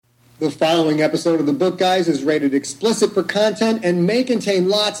The following episode of The Book Guys is rated explicit for content and may contain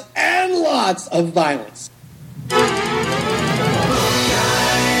lots and lots of violence. Book Guys.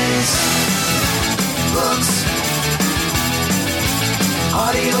 Books.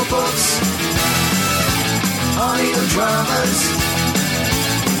 Audiobooks. Audio dramas.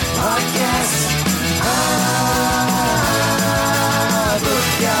 Podcasts. Book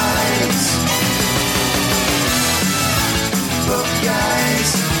Guys. Book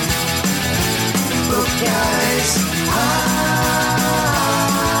Guys. Book Guys. Book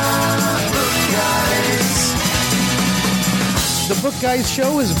Guys. The Book Guys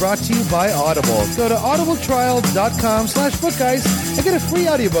show is brought to you by Audible. Go to audibletrial.com/bookguys and get a free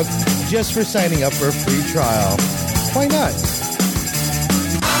audiobook just for signing up for a free trial. Why not?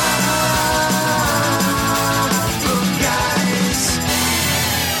 Book Guys.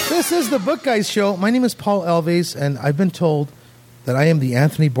 This is the Book Guys show. My name is Paul Alves, and I've been told that I am the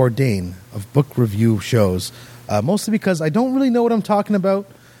Anthony Bourdain of book review shows, mostly because I don't really know what I'm talking about.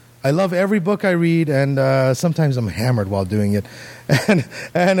 I love every book I read, and sometimes I'm hammered while doing it.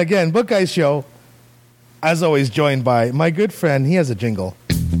 And again, Book Guys show, as always, joined by my good friend. He has a jingle.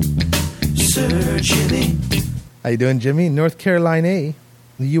 Sir Jimmy. How you doing, Jimmy? North Carolina,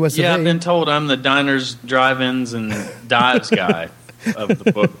 the U.S. Yeah, of A. I've been told I'm the diners, drive-ins, and dives guy of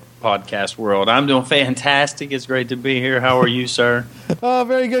the book podcast world. I'm doing fantastic. It's great to be here. How are you, sir? Oh,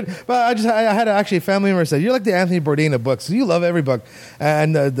 very good. But I had actually a family member say, you're like the Anthony Bourdain of books. You love every book.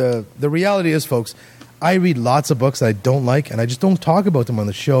 And the reality is, folks, I read lots of books that I don't like, and I just don't talk about them on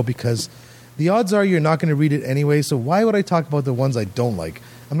the show because the odds are you're not going to read it anyway, so why would I talk about the ones I don't like?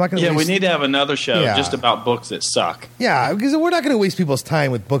 I'm not going to We need to have another show Yeah. just about books that suck. Yeah, because we're not going to waste people's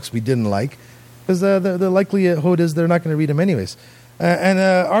time with books we didn't like because the likelihood is they're not going to read them anyways. And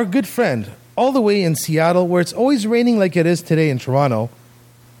our good friend, all the way in Seattle, where it's always raining like it is today in Toronto,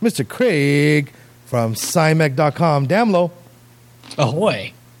 Mr. Craig from CIMEC.com. Damlo,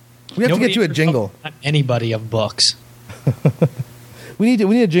 Ahoy. we have to get you a jingle. Anybody of books. We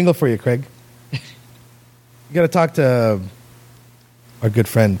need a jingle for you, Craig. You got to talk to our good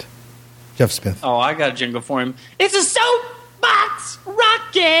friend, Jeff Smith. Oh, I got a jingle for him. It's a soapbox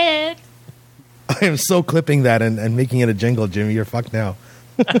rocket. I am so clipping that and making it a jingle, Jimmy. You're fucked now.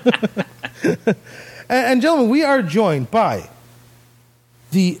 and gentlemen, we are joined by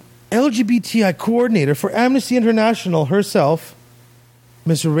the LGBTI coordinator for Amnesty International herself,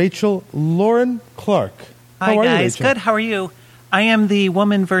 Ms. Rachel Lauren Clark. Hi, How are you, guys. Rachel? Good. How are you? I am the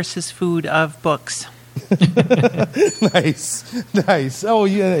woman versus food of books. Nice. Oh,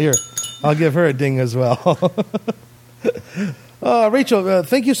 yeah, here. I'll give her a ding as well. Rachel,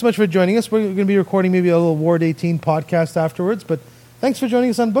 thank you so much for joining us. We're going to be recording maybe a little Ward 18 podcast afterwards, but thanks for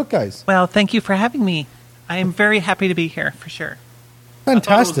joining us on Book Guys. Well, thank you for having me. I am very happy to be here, for sure. I thought it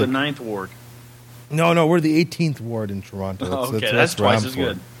Fantastic. was the 9th ward. No, we're the 18th ward in Toronto. Okay, that's twice as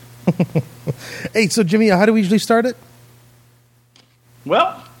good. Hey, so Jimmy, how do we usually start it?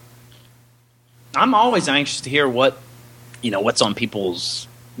 Well, I'm always anxious to hear what's on people's.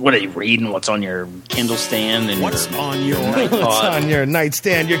 What are you reading? What's on your Kindle stand? And What's on your What's on your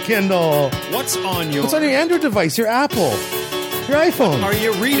nightstand, your Kindle? What's on your What's on your Android device, your Apple, your iPhone? Are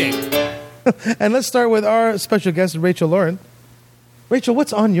you reading? And let's start with our special guest, Rachel Lauren. Rachel,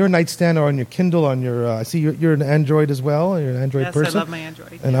 what's on your nightstand or on your Kindle? On your, I see you're an Android as well. You're an Android Yes, person. I love my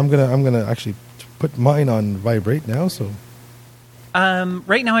Android. And I'm gonna actually put mine on vibrate now. So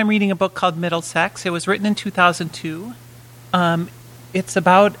Right now I'm reading a book called Middlesex. It was written in 2002. It's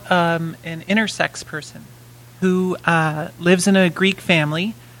about an intersex person who lives in a Greek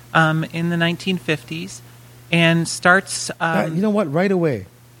family in the 1950s and starts... you know what? Right away,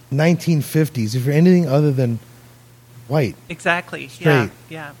 1950s. If you're anything other than white, Exactly. Straight.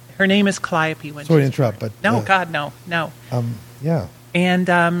 Yeah. Her name is Calliope. sorry to interrupt, but No, God, no. yeah.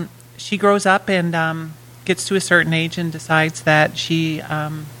 And she grows up and gets to a certain age and decides that she,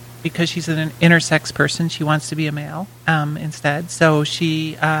 because she's an intersex person, she wants to be a male instead. So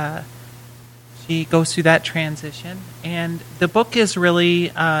she goes through that transition. And the book is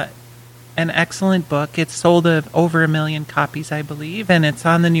really an excellent book. It's sold over 1 million copies, I believe, and it's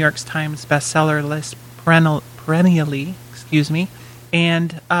on the New York Times bestseller list perennially.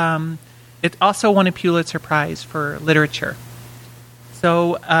 And it also won a Pulitzer Prize for literature.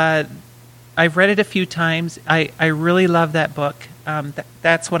 So I've read it a few times. I really love that book.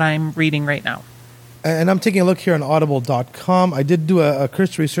 That's what I'm reading right now. And I'm taking a look here on audible.com. I did do a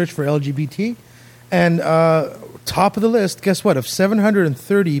cursory search for LGBT. And top of the list, guess what? Of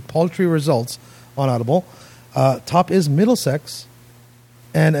 730 paltry results on Audible, top is Middlesex.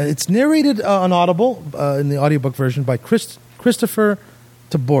 And it's narrated on Audible in the audiobook version by Christopher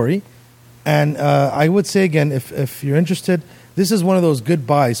Tabori. And I would say again, if you're interested, this is one of those good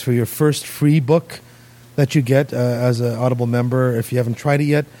buys for your first free book that you get as an Audible member. If you haven't tried it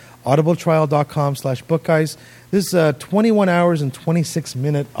yet, audibletrial.com/bookguys. This is a 21 hours and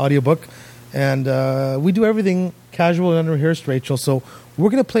 26-minute audiobook. And we do everything casual and unrehearsed, Rachel. So we're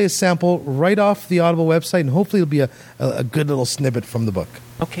going to play a sample right off the Audible website, and hopefully it'll be a good little snippet from the book.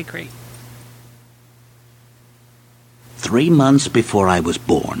 Okay, great. 3 months before I was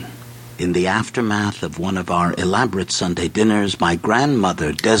born, in the aftermath of one of our elaborate Sunday dinners, my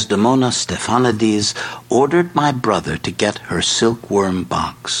grandmother, Desdemona Stephanides, ordered my brother to get her silkworm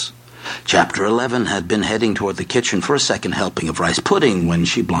box. Chapter 11 had been heading toward the kitchen for a second helping of rice pudding when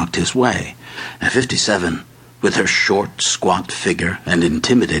she blocked his way. At 57, with her short, squat figure and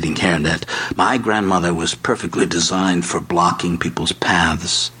intimidating hairnet, my grandmother was perfectly designed for blocking people's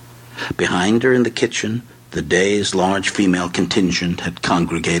paths. Behind her in the kitchen, the day's large female contingent had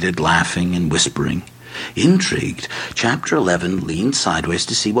congregated, laughing and whispering. Intrigued, Chapter 11 leaned sideways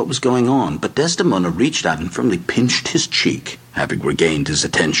to see what was going on, but Desdemona reached out and firmly pinched his cheek. Having regained his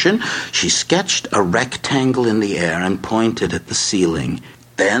attention, she sketched a rectangle in the air and pointed at the ceiling.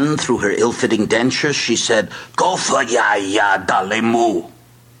 Then, through her ill-fitting dentures, she said, "Go for ya dalemu."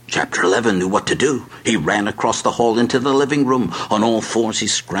 Chapter 11 knew what to do. He ran across the hall into the living room. On all fours, he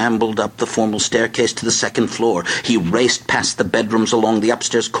scrambled up the formal staircase to the second floor. He raced past the bedrooms along the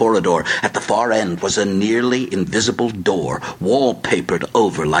upstairs corridor. At the far end was a nearly invisible door, wallpapered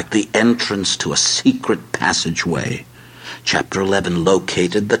over like the entrance to a secret passageway. Chapter 11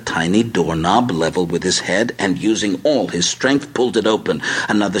 located the tiny doorknob level with his head and, using all his strength, pulled it open.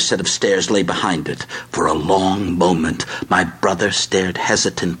 Another set of stairs lay behind it. For a long moment, my brother stared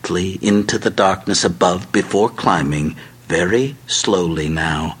hesitantly into the darkness above before climbing, very slowly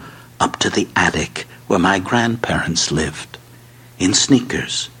now, up to the attic where my grandparents lived. In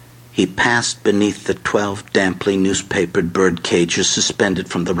sneakers, he passed beneath the 12 damply newspapered bird cages suspended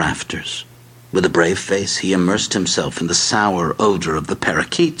from the rafters. With a brave face, he immersed himself in the sour odor of the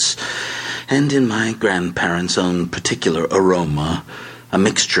parakeets, and in my grandparents' own particular aroma, a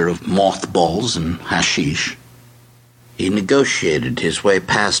mixture of mothballs and hashish. He negotiated his way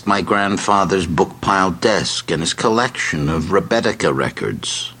past my grandfather's book-piled desk and his collection of Rebettica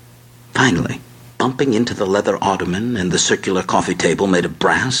records. Finally, bumping into the leather ottoman and the circular coffee table made of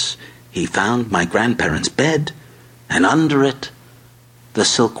brass, he found my grandparents' bed, and under it, the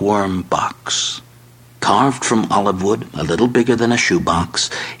silkworm box. Carved from olive wood, a little bigger than a shoebox,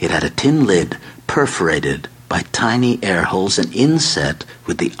 it had a tin lid perforated by tiny air holes and inset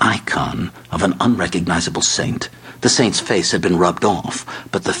with the icon of an unrecognizable saint. The saint's face had been rubbed off,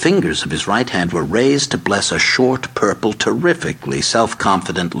 but the fingers of his right hand were raised to bless a short, purple, terrifically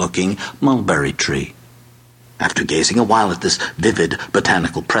self-confident-looking mulberry tree. After gazing a while at this vivid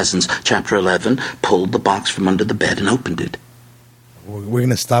botanical presence, Chapter 11 pulled the box from under the bed and opened it. We're going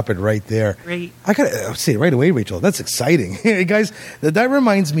to stop it right there. Great. I got to say it right away, Rachel. That's exciting. Hey, guys, that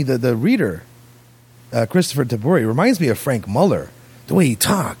reminds me, the reader, Christopher Tabori, reminds me of Frank Muller. The way he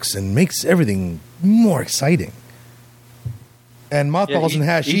talks and makes everything more exciting. And mothballs and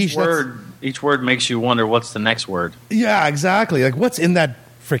hashish. Each word makes you wonder what's the next word. Yeah, exactly. Like, what's in that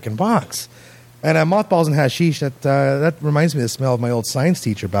freaking box? And mothballs and hashish, that reminds me of the smell of my old science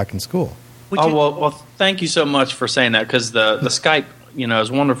teacher back in school. Well, thank you so much for saying that, because the Skype, as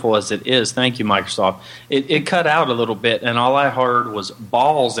wonderful as it is, thank you, Microsoft, it cut out a little bit, and all I heard was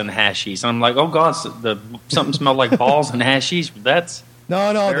balls and hashish. And I'm like, oh, God, something smelled like balls and hashish. That's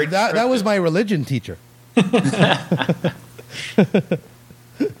No, that was my religion teacher.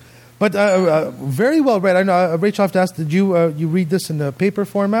 But very well read. I know, Rachel, I have to ask, did you read this in the paper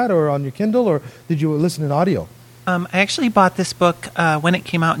format or on your Kindle, or did you listen in audio? I actually bought this book when it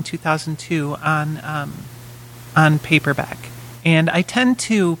came out in 2002 on paperback. And I tend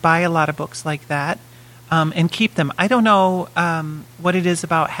to buy a lot of books like that and keep them. I don't know what it is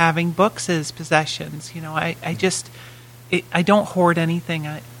about having books as possessions. I don't hoard anything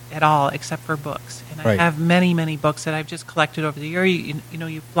at all except for books. And I have many, many books that I've just collected over the year.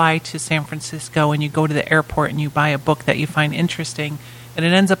 You fly to San Francisco and you go to the airport and you buy a book that you find interesting, and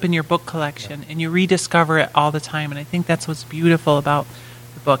it ends up in your book collection, and you rediscover it all the time. And I think that's what's beautiful about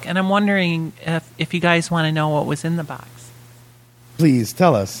the book. And I'm wondering if you guys want to know what was in the box. Please,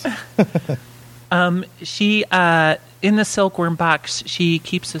 tell us. She, in the silkworm box, she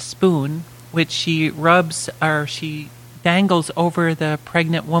keeps a spoon, which she rubs, or she dangles over the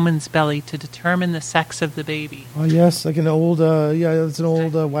pregnant woman's belly to determine the sex of the baby. Oh, yes, like an old, it's an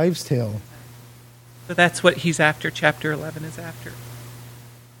old wives' tale. So that's what he's after, Chapter 11 is after.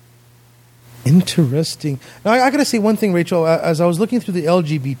 Interesting. Now, I got to say one thing, Rachel. As I was looking through the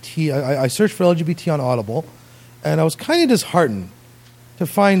LGBT, I searched for LGBT on Audible, and I was kind of disheartened to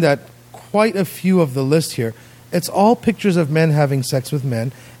find that quite a few of the list here, it's all pictures of men having sex with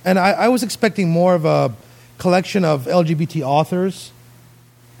men. And I was expecting more of a collection of LGBT authors,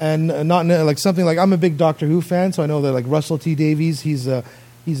 and not like something like, I'm a big Doctor Who fan, so I know that like Russell T Davies, he's a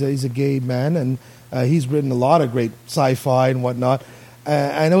gay man, and he's written a lot of great sci-fi and whatnot.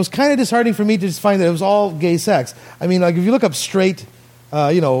 And it was kind of disheartening for me to just find that it was all gay sex. I mean, like if you look up straight,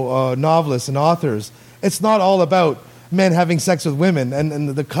 novelists and authors, it's not all about men having sex with women, and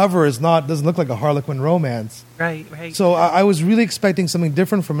the cover doesn't look like a Harlequin romance. Right. So I was really expecting something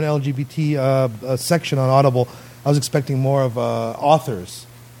different from an LGBT section on Audible. I was expecting more of authors.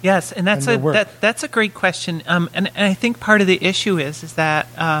 Yes, and that's and their work. that's a great question. And I think part of the issue is that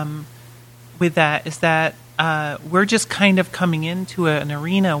we're just kind of coming into an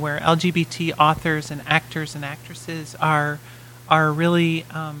arena where LGBT authors and actors and actresses are really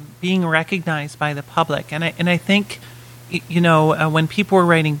being recognized by the public. And I think, when people were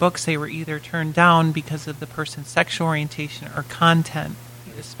writing books, they were either turned down because of the person's sexual orientation or content,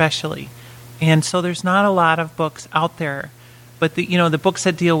 especially. And so there's not a lot of books out there. But the books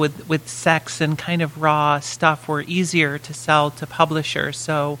that deal with sex and kind of raw stuff were easier to sell to publishers.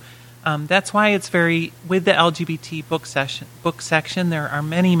 So that's why it's with the LGBT book section, there are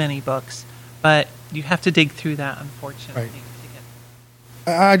many, many books, but you have to dig through that, unfortunately.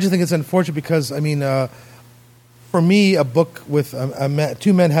 Right. I just think it's unfortunate because, I mean, for me, a book with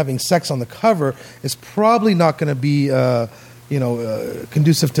two men having sex on the cover is probably not going to be,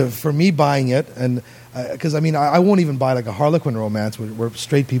 conducive for me buying it. And because, I won't even buy like a Harlequin romance where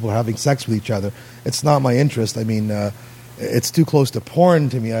straight people are having sex with each other. It's not my interest. I mean, it's too close to porn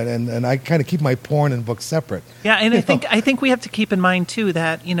to me, and I kind of keep my porn and books separate. Yeah, and I think we have to keep in mind too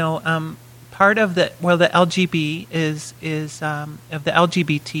that part of the LGB is of the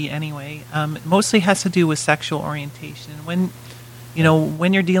LGBT anyway. Mostly has to do with sexual orientation. When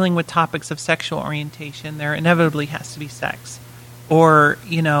you're dealing with topics of sexual orientation, there inevitably has to be sex, or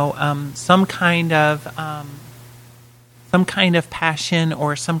some kind of passion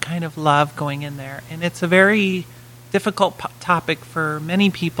or some kind of love going in there, and it's a very difficult topic for many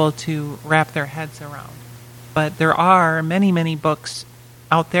people to wrap their heads around. But there are many, many books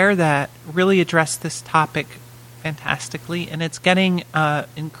out there that really address this topic fantastically, and it's getting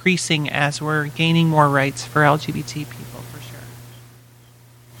increasing as we're gaining more rights for LGBT people, for sure.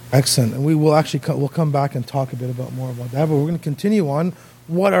 Excellent. And we will actually we'll come back and talk a bit more about that, but we're going to continue on.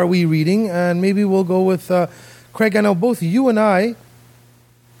 What are we reading? And maybe we'll go with Craig. I know both you and I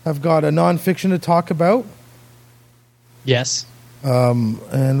have got a nonfiction to talk about. Yes.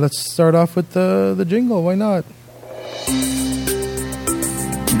 And let's start off with the jingle. Why not?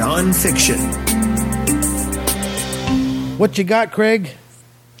 Nonfiction. What you got, Craig?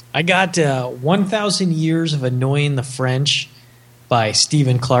 I got 1,000 Years of Annoying the French by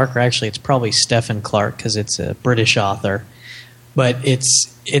Stephen Clark, or actually it's probably Stephen Clark because it's a British author. But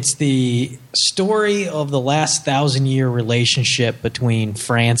it's the story of the last 1,000-year relationship between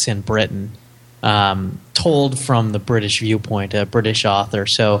France and Britain, told from the British viewpoint, a British author.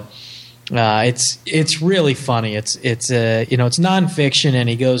 So it's really funny. It's nonfiction, and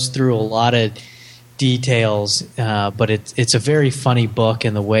he goes through a lot of details, but it's a very funny book,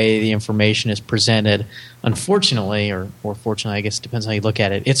 and the way the information is presented, unfortunately, or fortunately, I guess it depends how you look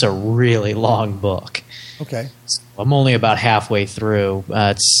at it, it's a really long book. Okay. So I'm only about halfway through.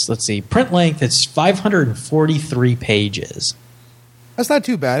 Let's see, print length, it's 543 pages. That's not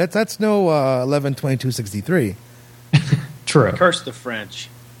too bad. That's no 11/22/63. True. Curse the French.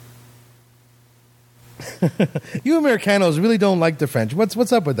 You Americanos really don't like the French.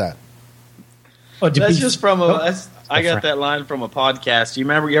 What's up with that? Oh, That's just from I got that line from a podcast. You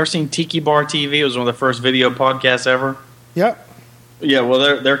ever seen Tiki Bar TV? It was one of the first video podcasts ever. Yep. Yeah,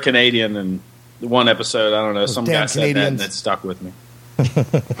 well, they're Canadian, and one episode, I don't know, some guy said that, and it stuck with me.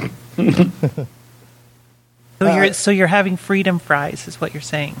 So you're having freedom fries, is what you're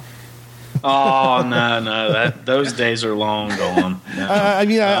saying. Oh, no, those days are long gone. No.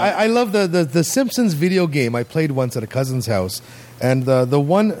 I love the Simpsons video game I played once at a cousin's house. And the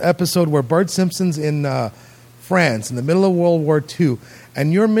one episode where Bart Simpson's in France in the middle of World War II,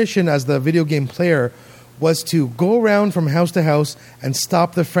 and your mission as the video game player was to go around from house to house and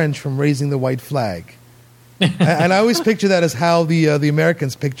stop the French from raising the white flag. And I always picture that as how the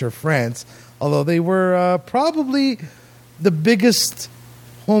Americans picture France, although they were probably the biggest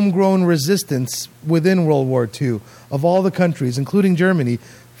homegrown resistance within World War II of all the countries, including Germany.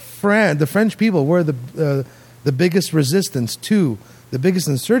 The French people were the biggest resistance to the biggest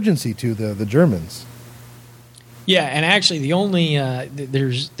insurgency to the Germans. Yeah, and actually, the only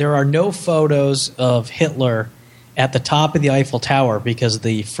there are no photos of Hitler at the top of the Eiffel Tower because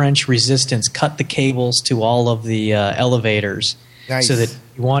the French resistance cut the cables to all of the elevators, Nice. so that if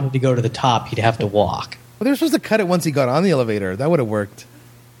he wanted to go to the top, he'd have to walk. Well, they were supposed to cut it once he got on the elevator. That would have worked.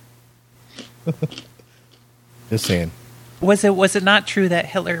 Just saying. Was it not true that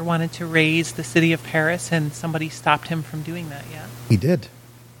Hitler wanted to raise the city of Paris and somebody stopped him from doing that? Yeah. He did.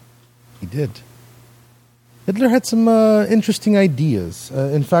 Hitler had some interesting ideas.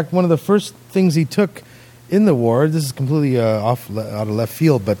 In fact, one of the first things he took in the war, this is completely out of left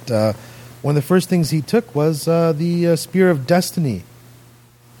field, but one of the first things he took was the Spear of Destiny.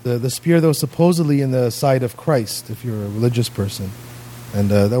 The spear that was supposedly in the side of Christ, if you're a religious person.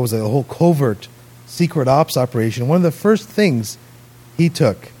 And that was a whole covert secret ops operation. One of the first things he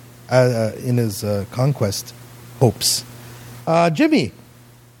took in his conquest hopes. Jimmy,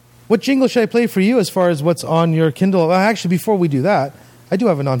 what jingle should I play for you as far as what's on your Kindle? Well, actually, before we do that, I do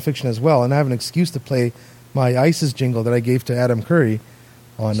have a nonfiction as well, and I have an excuse to play my ISIS jingle that I gave to Adam Curry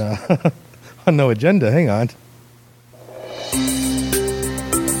on on No Agenda. Hang on.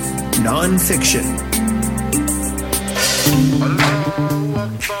 Nonfiction.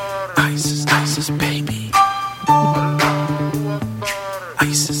 ISIS, ISIS, baby.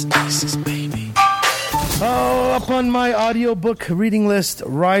 ISIS, ISIS, baby. Oh, up on my audiobook reading list,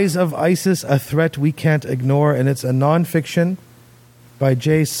 Rise of ISIS, A Threat We Can't Ignore, and it's a nonfiction by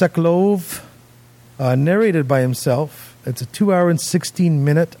Jay Sekulow, narrated by himself. It's a 2-hour and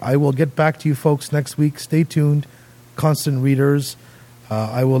 16-minute. I will get back to you folks next week. Stay tuned, constant readers.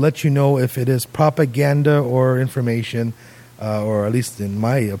 I will let you know if it is propaganda or information, or at least in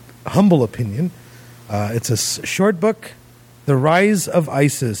my humble opinion. It's a short book, The Rise of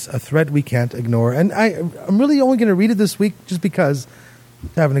ISIS, A Threat We Can't Ignore. And I'm really only going to read it this week just because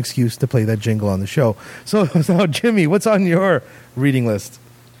to have an excuse to play that jingle on the show. So Jimmy, what's on your reading list?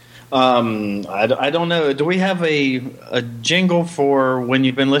 I don't know. Do we have a jingle for when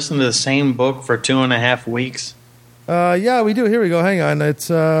you've been listening to the same book for 2.5 weeks? Yeah, we do. Here we go. Hang on. It's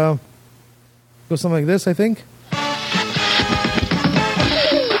go something like this, I think.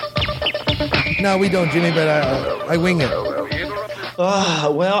 No, we don't, Jimmy, but I wing it.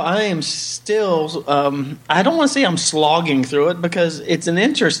 Well, I am still. I don't want to say I'm slogging through it because it's an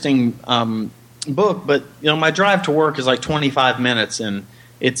interesting book, but my drive to work is like 25 minutes, and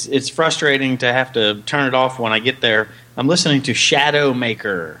it's frustrating to have to turn it off when I get there. I'm listening to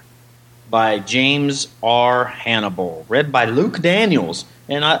Shadowmaker by James R. Hannibal, read by Luke Daniels,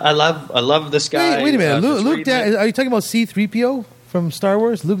 and I love this guy. Wait a minute, Luke are you talking about C-3PO from Star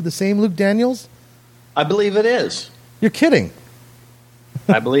Wars? The same Luke Daniels? I believe it is. You're kidding.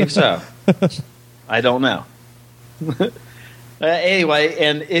 I believe so. I don't know. Anyway,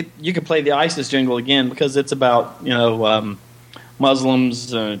 and you can play the ISIS jingle again because it's about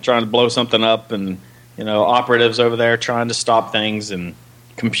Muslims trying to blow something up, and operatives over there trying to stop things, and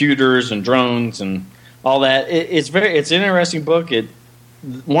computers and drones and all that. It's an interesting book.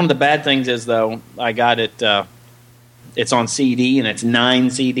 One of the bad things is though I got it. It's on CD and it's 9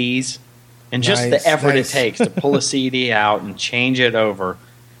 CDs, and just the effort it takes to pull a CD out and change it over,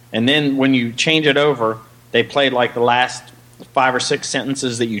 and then when you change it over, they play like the last 5 or 6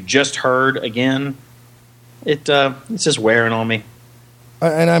 sentences that you just heard again. It's just wearing on me.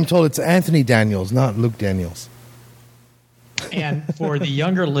 And I'm told it's Anthony Daniels, not Luke Daniels. And for the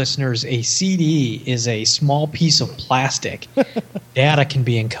younger listeners, a CD is a small piece of plastic data can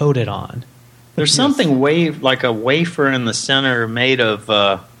be encoded on. There's something like a wafer in the center made of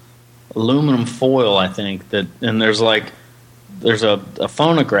aluminum foil, I think. And there's a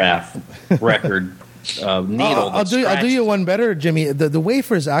phonograph record needle. I'll do you one better, Jimmy. The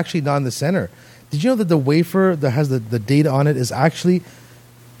wafer is actually not in the center. Did you know that the wafer that has the data on it is actually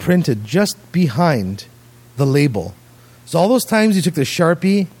printed just behind the label? So all those times you took the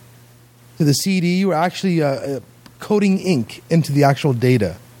Sharpie to the CD, you were actually coating ink into the actual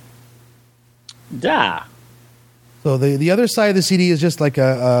data. Yeah. So the other side of the CD is just like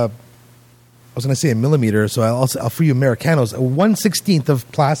I was going to say a millimeter, so I'll for you Americanos, a 1/16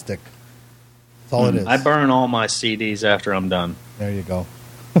 of plastic. That's all it is. I burn all my CDs after I'm done. There you go.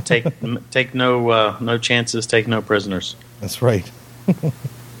 Take no chances, take no prisoners. That's right.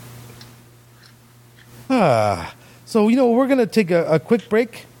 So we're going to take a quick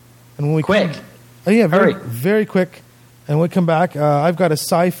break, and when we quick, very very quick, and when we come back, I've got a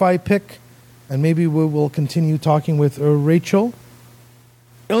sci-fi pick, and maybe we will continue talking with Rachel,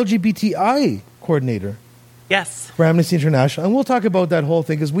 LGBTI coordinator. Yes. For Amnesty International, and we'll talk about that whole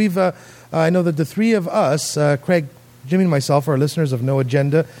thing because we've. I know that the three of us, Craig Jimmy and myself are listeners of No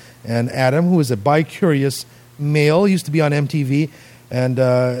Agenda, and Adam, who is a bi-curious male, used to be on MTV,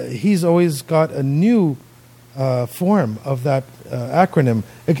 and he's always got a new form of that acronym.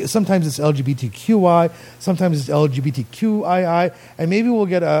 Sometimes it's LGBTQI, sometimes it's LGBTQII, and maybe we'll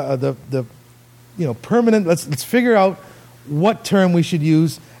get the permanent. Let's figure out what term we should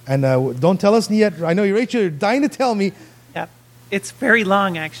use, and don't tell us yet. I know Rachel, you're dying to tell me. Yeah, it's very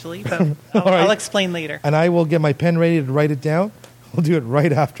long actually, but I'll explain later. And I will get my pen ready to write it down. We'll do it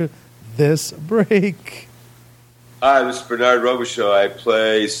right after this break. Hi, this is Bernard Robichaud. I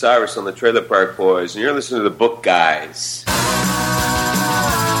play Cyrus on the Trailer Park Boys, and you're listening to the Book Guys. Book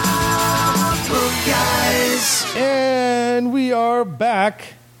Guys. And we are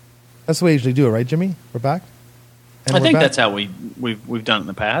back. That's the way we usually do it, right, Jimmy? We're back? And I we're think back? that's how we've done it in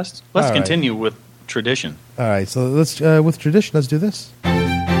the past. Let's All right. continue with tradition. All right, so let's with tradition, let's do this. Book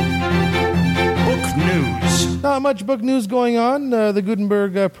news. Not much book news going on. The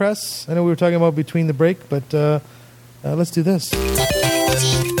Gutenberg Press. I know we were talking about between the break, but let's do this.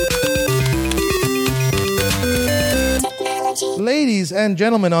 Ladies and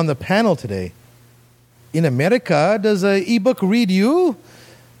gentlemen on the panel today, in America, does an ebook read you?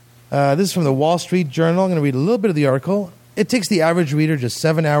 This is from the Wall Street Journal. I'm going to read a little bit of the article. It takes the average reader just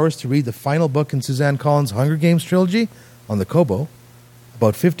 7 hours to read the final book in Suzanne Collins' Hunger Games trilogy on the Kobo,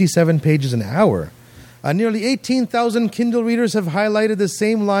 about 57 pages an hour. Nearly 18,000 Kindle readers have highlighted the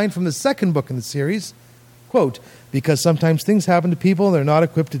same line from the second book in the series, quote, because sometimes things happen to people and they're not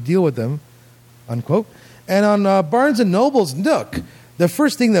equipped to deal with them, unquote. And on Barnes & Noble's Nook, the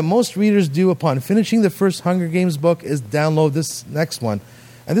first thing that most readers do upon finishing the first Hunger Games book is download this next one.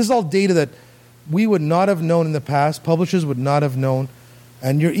 And this is all data that we would not have known in the past, publishers would not have known,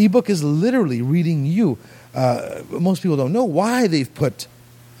 and your ebook is literally reading you. Most people don't know why they've put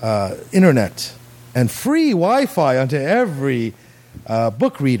internet and free Wi-Fi onto every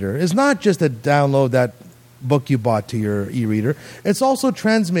book reader. It's not just to download that book you bought to your e-reader. It's also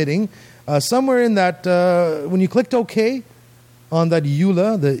transmitting somewhere in that, when you clicked OK on that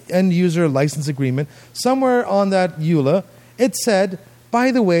EULA, the end user license agreement, somewhere on that EULA, it said,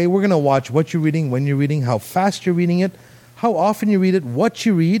 by the way, we're going to watch what you're reading, when you're reading, how fast you're reading it, how often you read it, what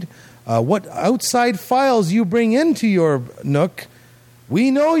you read, what outside files you bring into your Nook. We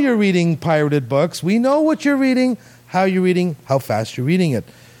know you're reading pirated books. We know what you're reading, how fast you're reading it.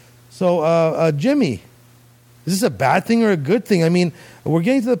 So, Jimmy, is this a bad thing or a good thing? I mean, we're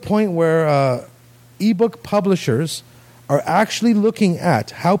getting to the point where ebook publishers are actually looking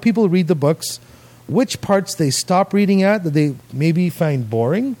at how people read the books, which parts they stop reading at that they maybe find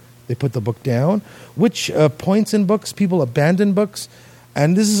boring, they put the book down, which points in books people abandon books,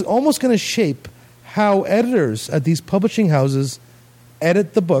 and this is almost going to shape how editors at these publishing houses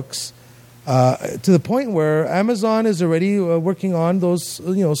edit the books to the point where Amazon is already working on those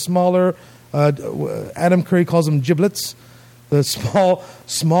smaller, Adam Curry calls them giblets, the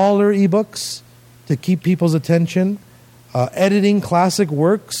smaller ebooks to keep people's attention, editing classic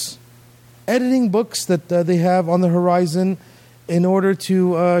works, editing books that they have on the horizon in order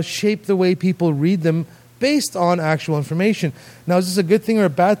to shape the way people read them based on actual information. Now, is this a good thing or a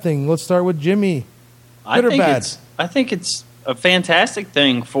bad thing? Let's start with Jimmy. Good or bad? I think it's a fantastic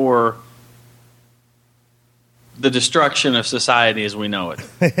thing for the destruction of society as we know it.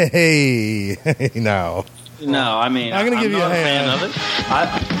 Hey, now. No, I mean, I'm gonna give you not a a fan hand. of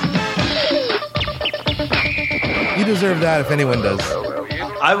it. You deserve that if anyone does.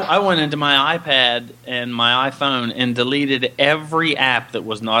 I went into my iPad and my iPhone and deleted every app that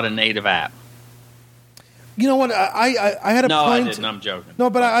was not a native app. You know what? I had a No, point. I didn't. I'm joking. No,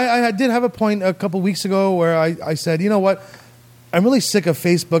 but I did have a point a couple weeks ago where I said, you know what? I'm really sick of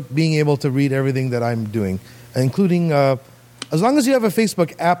Facebook being able to read everything that I'm doing, including as long as you have a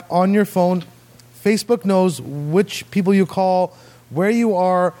Facebook app on your phone, Facebook knows which people you call, where you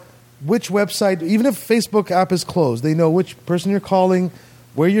are, which website. Even if Facebook app is closed, they know which person you're calling,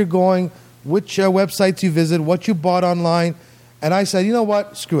 where you're going, which websites you visit, what you bought online. And I said, you know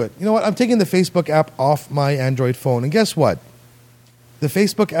what? Screw it. You know what? I'm taking the Facebook app off my Android phone. And guess what? The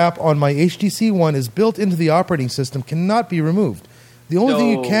Facebook app on my HTC One is built into the operating system, cannot be removed. The only thing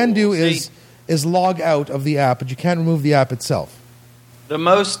you can do is log out of the app, but you can't remove the app itself. The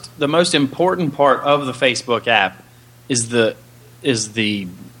most important part of the Facebook app is the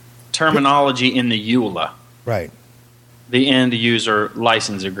terminology in the EULA, Right. the end user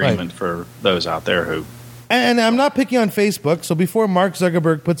license agreement for those out there who. And I'm not picking on Facebook, so before Mark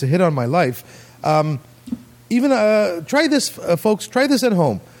Zuckerberg puts a hit on my life, try this, folks. Try this at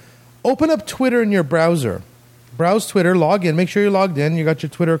home. Open up Twitter in your browser. Browse Twitter, log in. Make sure you're logged in. You got your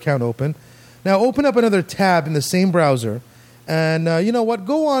Twitter account open. Now open up another tab in the same browser, and you know what?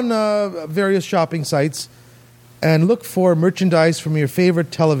 Go on various shopping sites and look for merchandise from your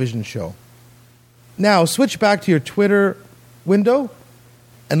favorite television show. Now switch back to your Twitter window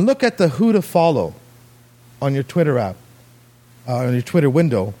and look at the who to follow on your Twitter app, on your Twitter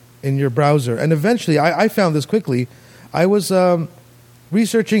window in your browser. And eventually, I found this quickly. I was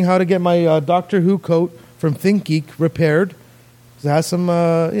researching how to get my Doctor Who coat from ThinkGeek repaired. It has some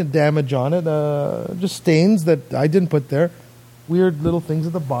damage on it, just stains that I didn't put there. Weird little things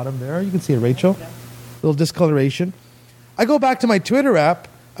at the bottom there. You can see it, Rachel. Little discoloration. I go back to my Twitter app,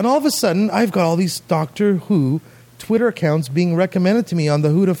 and all of a sudden, I've got all these Doctor Who Twitter accounts being recommended to me on the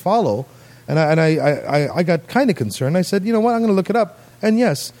who to follow. And I got kind of concerned. I said, you know what, I'm going to look it up. And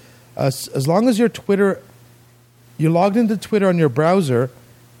yes, as long as you're logged into Twitter on your browser,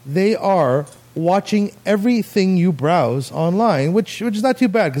 they are watching everything you browse online, which is not too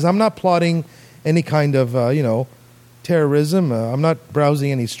bad, because I'm not plotting any kind of, terrorism. I'm not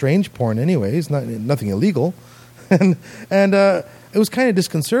browsing any strange porn anyways, nothing illegal. and it was kind of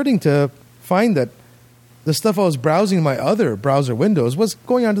disconcerting to find that the stuff I was browsing in my other browser windows was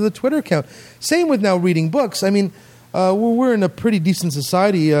going onto the Twitter account. Same with now reading books. I mean, we're in a pretty decent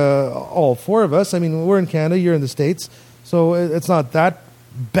society, all four of us. I mean, we're in Canada, you're in the States, so it's not that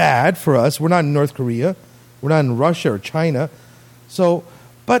bad for us. We're not in North Korea. We're not in Russia or China. So,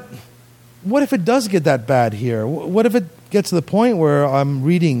 but what if it does get that bad here? What if it gets to the point where I'm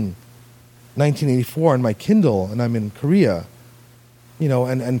reading 1984 on my Kindle and I'm in Korea?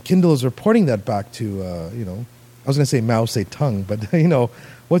 And Kindle is reporting that back to, I was going to say Mao Zedong, but,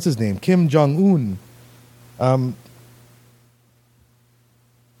 what's his name? Kim Jong-un. I'm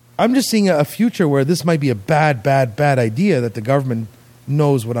just seeing a future where this might be a bad idea that the government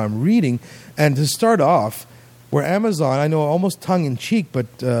knows what I'm reading. And to start off, where Amazon, I know almost tongue-in-cheek,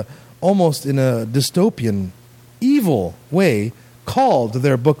 but almost in a dystopian, evil way, called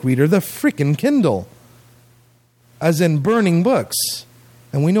their book reader the frickin' Kindle, as in burning books.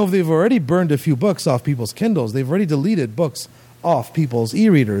 And we know they've already burned a few books off people's Kindles. They've already deleted books off people's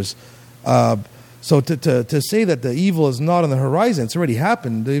e-readers. So to say that the evil is not on the horizon, it's already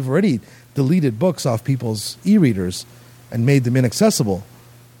happened. They've already deleted books off people's e-readers and made them inaccessible.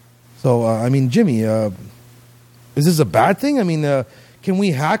 So, Jimmy, is this a bad thing? Can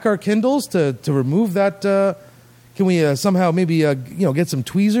we hack our Kindles to remove that? Can we somehow maybe get some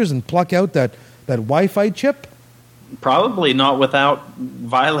tweezers and pluck out that Wi-Fi chip? Probably not without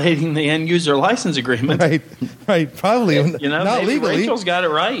violating the end user license agreement. Right. Probably not maybe legally. Rachel's got it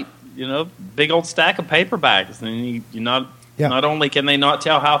right. Big old stack of paperbacks, and not only can they not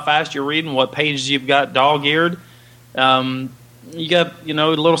tell how fast you're reading, what pages you've got dog-eared, you got a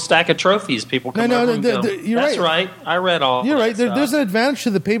little stack of trophies. People come over and go, "That's right. I read all." You're right. There's an advantage to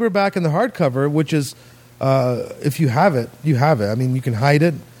the paperback and the hardcover, which is if you have it, you have it. You can hide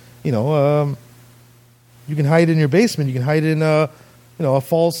it. You can hide it in your basement. You can hide it in a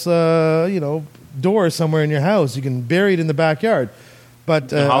false door somewhere in your house. You can bury it in the backyard.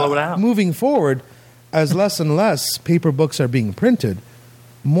 But hollow it out. Moving forward, as less and less paper books are being printed,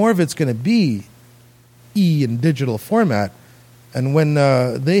 more of it's going to be and digital format. And when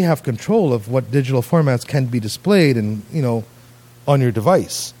they have control of what digital formats can be displayed and on your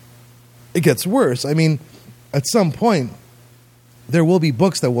device, it gets worse. At some point, there will be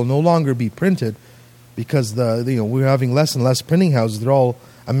books that will no longer be printed because we're having less and less printing houses. They're all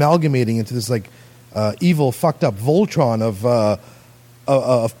amalgamating into this evil, fucked up Voltron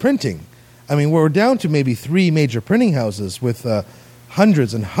of printing. We're down to maybe 3 major printing houses with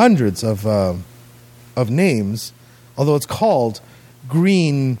hundreds and hundreds of names. Although it's called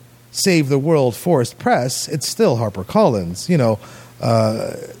Green Save the World Forest Press, it's still HarperCollins.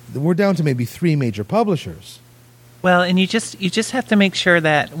 We're down to maybe 3 major publishers. Well, and you just have to make sure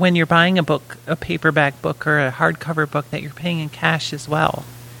that when you're buying a book, a paperback book or a hardcover book, that you're paying in cash as well.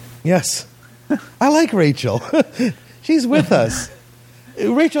 Yes. I like Rachel. She's with us.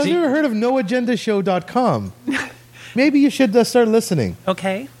 Rachel, have you ever heard of noagendashow.com? Maybe you should start listening.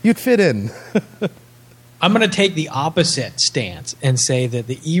 Okay. You'd fit in. I'm going to take the opposite stance and say that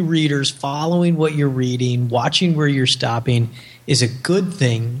the e-readers following what you're reading, watching where you're stopping, is a good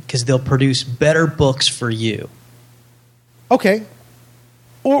thing because they'll produce better books for you. Okay.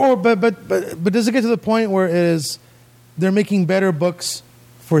 But does it get to the point where they're making better books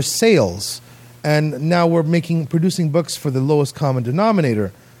for sales, and now we're producing books for the lowest common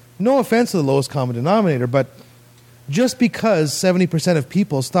denominator? No offense to the lowest common denominator, but just because 70% of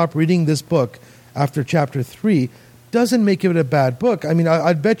people stop reading this book after chapter 3 doesn't make it a bad book.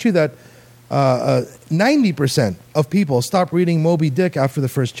 I'd bet you that 90% of people stop reading Moby Dick after the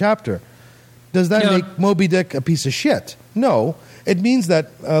first chapter. Does that make Moby Dick a piece of shit? No. It means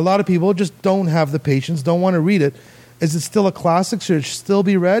that a lot of people just don't have the patience, don't want to read it. Is it still a classic? Should it still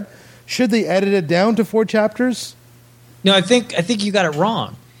be read? Should they edit it down to 4 chapters? No, I think you got it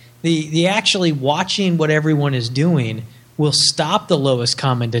wrong. The actually watching what everyone is doing will stop the lowest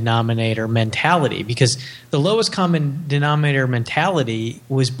common denominator mentality, because the lowest common denominator mentality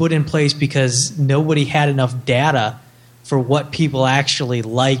was put in place because nobody had enough data for what people actually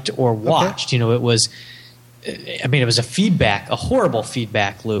liked or watched. Okay. It was a horrible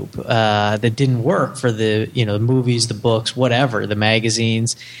feedback loop that didn't work for the movies, the books, whatever, the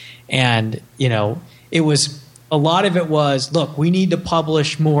magazines. And, it was, a lot of it was, look, we need to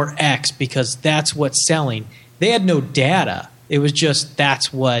publish more X because that's what's selling. They had no data. It was just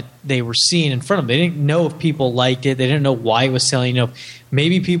that's what they were seeing in front of them. They didn't know if people liked it. They didn't know why it was selling.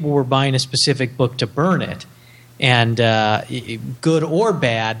 Maybe people were buying a specific book to burn it. And good or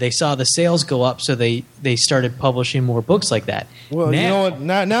bad, they saw the sales go up, so they started publishing more books like that. Well, you know what?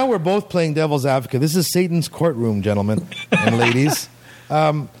 Now we're both playing devil's advocate. This is Satan's courtroom, gentlemen and ladies.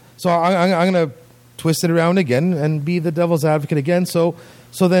 So I'm going to twist it around again and be the devil's advocate again. So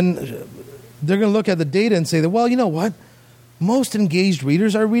then they're going to look at the data and say that, well, you know what? Most engaged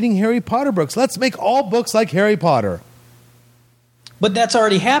readers are reading Harry Potter books. Let's make all books like Harry Potter. But that's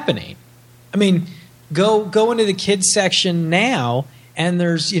already happening. I mean, go into the kids section now, and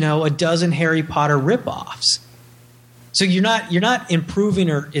there's a dozen Harry Potter ripoffs. So you're not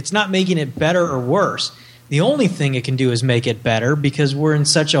improving, or it's not making it better or worse. The only thing it can do is make it better, because we're in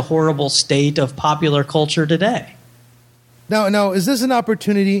such a horrible state of popular culture today. Now, is this an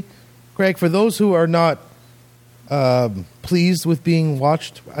opportunity, Craig, for those who are not pleased with being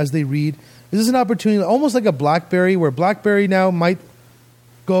watched as they read? Is this an opportunity, almost like a BlackBerry, where BlackBerry now might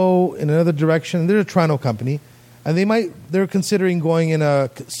go in another direction? They're a Toronto company, and they're considering going in a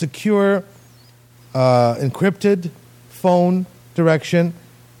secure, encrypted phone direction.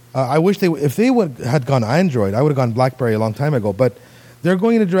 I wish if they had gone Android, I would have gone BlackBerry a long time ago. But they're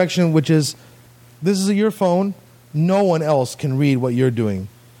going in a direction which is, this is your phone. No one else can read what you're doing,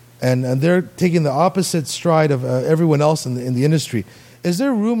 and they're taking the opposite stride of everyone else in the industry. Is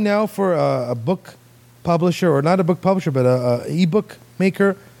there room now for a book publisher, or not a book publisher, but a ebook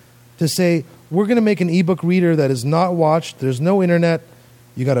maker, to say, we're going to make an ebook reader that is not watched? There's no internet.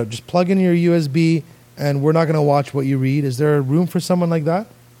 You got to just plug in your USB, and we're not going to watch what you read. Is there room for someone like that?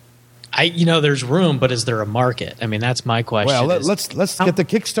 There's room, but is there a market? I mean, that's my question. Well, let's get the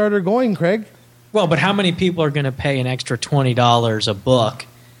Kickstarter going, Craig. Well, but how many people are going to pay an extra $20 a book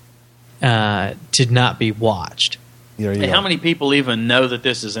to not be watched? How many people even know that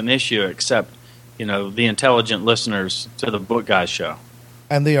this is an issue, except the intelligent listeners to the Book Guys show?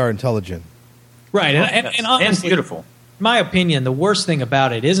 And they are intelligent, right? And honestly, beautiful. In my opinion, the worst thing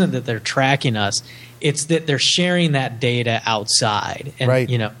about it isn't that they're tracking us; it's that they're sharing that data outside, and right.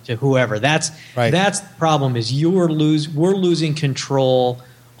 To whoever. That's the problem. Is we're losing control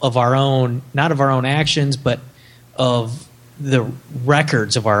of our own, not of our own actions, but of the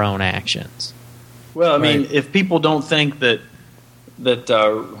records of our own actions. Well, I mean, if people don't think that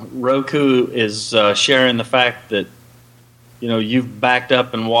Roku is sharing the fact that you've backed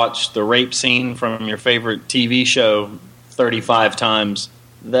up and watched the rape scene from your favorite TV show 35 times,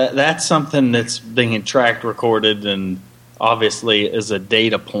 that's something that's being tracked, recorded, and obviously is a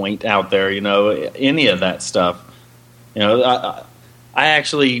data point out there. Any of that stuff. I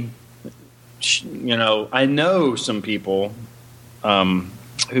actually, I know some people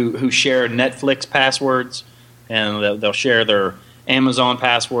who share Netflix passwords, and they'll share their Amazon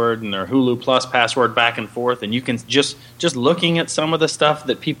password and their Hulu Plus password back and forth, and you can just looking at some of the stuff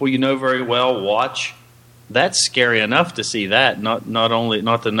that people very well watch. That's scary enough to see that, not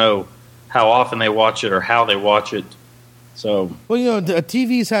to know how often they watch it or how they watch it. So, well,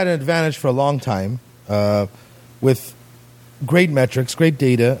 TV's had an advantage for a long time with great metrics, great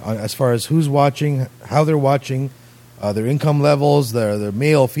data as far as who's watching, how they're watching, their income levels, their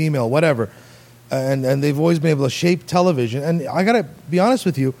male, female, whatever. And they've always been able to shape television. And I got to be honest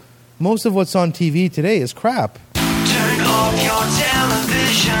with you, most of what's on TV today is crap. Turn off your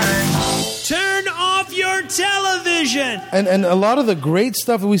television. Turn off your television. And a lot of the great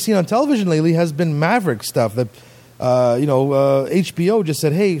stuff that we've seen on television lately has been Maverick stuff that, HBO just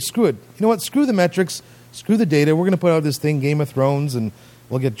said, hey, screw it. You know what? Screw the metrics. Screw the data. We're going to put out this thing, Game of Thrones, and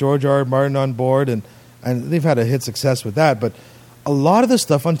we'll get George R. R. Martin on board. And they've had a hit success with that. But a lot of the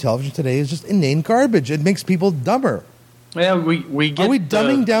stuff on television today is just inane garbage. It makes people dumber. Yeah, we get. Are we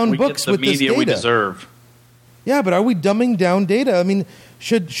dumbing down books with this data? We deserve. Yeah, but are we dumbing down data? I mean,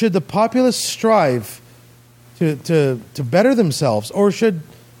 should the populace strive to better themselves, or should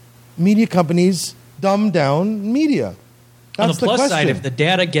media companies dumb down media? On That's the plus side, question. if the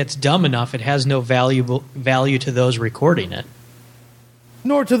data gets dumb enough, it has no value to those recording it.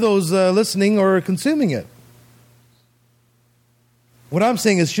 Nor to those listening or consuming it. What I'm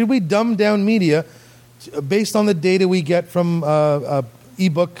saying is, should we dumb down media based on the data we get from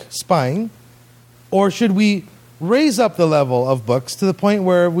ebook spying, or should we raise up the level of books to the point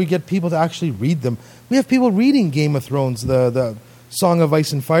where we get people to actually read them? We have people reading Game of Thrones, the Song of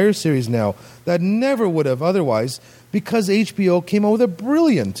Ice and Fire series now, that never would have otherwise, because HBO came out with a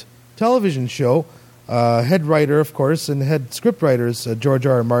brilliant television show. Head writer, of course, and head script writer is George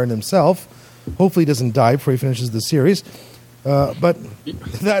R. R. Martin himself. Hopefully he doesn't die before he finishes the series. But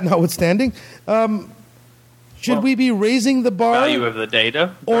that notwithstanding, should we be raising the bar? Value of the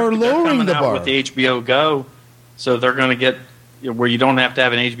data. Or They're lowering coming the out bar? with the HBO Go, so they're going to get where you don't have to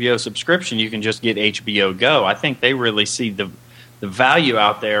have an HBO subscription. You can just get HBO Go. I think they really see the value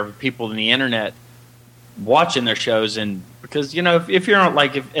out there of people in the internet watching their shows. And because, you know, if you're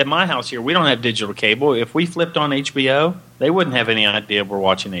if at my house here, we don't have digital cable. If we flipped on HBO, they wouldn't have any idea we're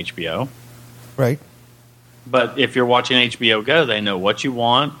watching HBO. Right. But if you're watching HBO Go, they know what you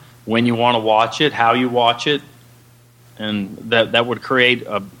want, when you want to watch it, how you watch it, and that would create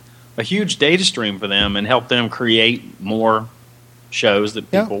a huge data stream for them and help them create more shows that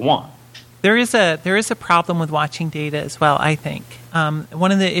people want. There is a problem with watching data as well, I think.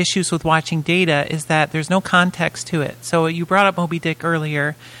 One of the issues with watching data is that there's no context to it. So you brought up Moby Dick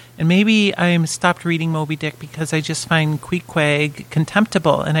earlier, and maybe I stopped reading Moby Dick because I just find Queequeg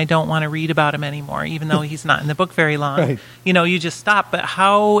contemptible and I don't want to read about him anymore, even though he's not in the book very long. Right. You know, you just stop. But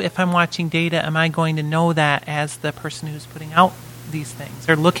how, if I'm watching data, am I going to know that as the person who's putting out these things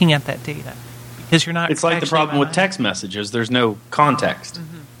or looking at that data? Because you're not. It's like the actually problem with relying- text messages. There's no context.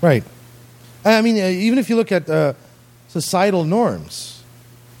 Mm-hmm. Right. I mean, even if you look at societal norms,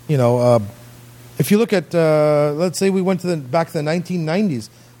 you know, if you look at, let's say we went to back to the 1990s.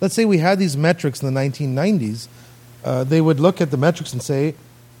 Let's say we had these metrics in the 1990s. They would look at the metrics and say,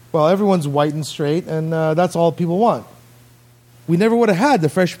 well, everyone's white and straight, and that's all people want. We never would have had the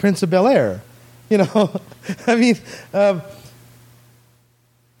Fresh Prince of Bel-Air. You know, I mean...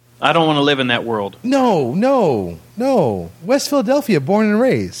 I don't want to live in that world. No. West Philadelphia, born and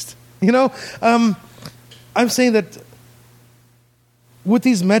raised. You know, I'm saying that with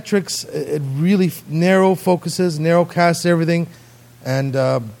these metrics, it really narrow focuses, narrow casts everything, and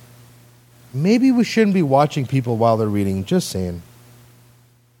maybe we shouldn't be watching people while they're reading. Just saying.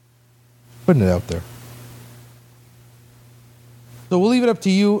 Putting it out there. So we'll leave it up to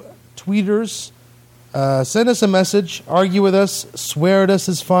you, tweeters. Send us a message, argue with us, swear at us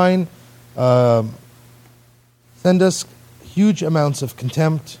is fine. Send us huge amounts of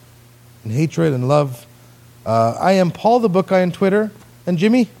contempt and hatred and love. I am Paul the Book Guy on Twitter. And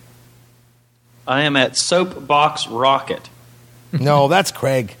Jimmy? I am at Soapbox Rocket. No, that's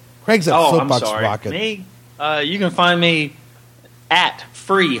Craig. Craig's at Soapbox I'm sorry. Rocket. Me? You can find me at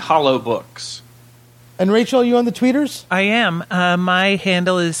Free Hollow Books. And Rachel, you on the tweeters? I am. My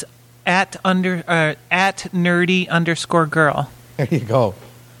handle is at nerdy_girl. There you go.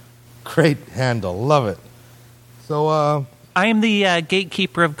 Great handle. Love it. So, I am the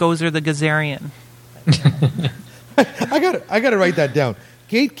gatekeeper of Gozer the Gazarian. I got to write that down.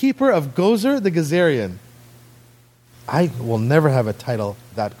 Gatekeeper of Gozer the Gazarian. I will never have a title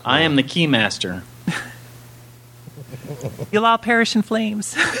that cool. I am the Keymaster. You'll all perish in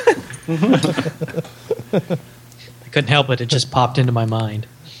flames. I couldn't help it. It just popped into my mind.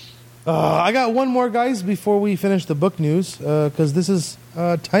 I got one more, guys, before we finish the book news, because this is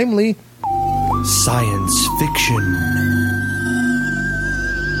timely. Science fiction.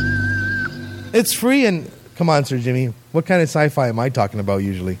 It's free, and come on, Sir Jimmy. What kind of sci-fi am I talking about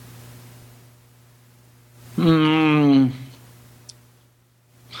usually? Oh,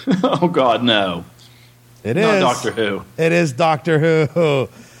 God, no. It Not is Doctor Who. It is Doctor Who.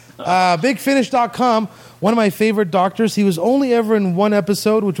 BigFinish.com. One of my favorite doctors. He was only ever in one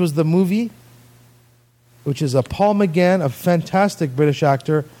episode, which was the movie, which is Paul McGann, a fantastic British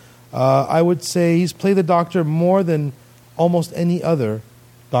actor. I would say he's played the Doctor more than almost any other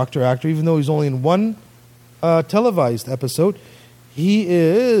Doctor actor, even though he's only in one televised episode. He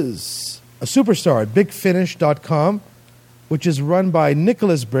is a superstar at BigFinish.com, which is run by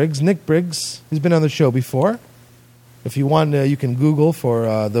Nicholas Briggs. Nick Briggs, he's been on the show before. If you want, you can Google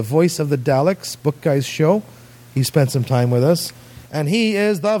for the voice of the Daleks, Book Guys show. He spent some time with us. And he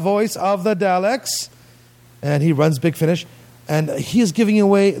is the voice of the Daleks. And he runs Big Finish. And he is giving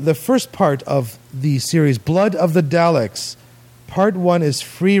away the first part of the series, Blood of the Daleks. Part 1 is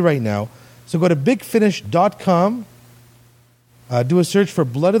free right now. So go to BigFinish.com. Do a search for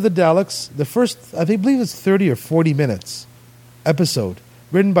Blood of the Daleks. The first, I believe it's 30 or 40 minutes episode,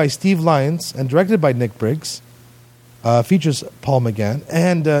 written by Steve Lyons and directed by Nick Briggs. Features Paul McGann.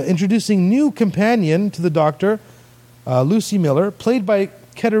 And introducing new companion to the Doctor, Lucy Miller, played by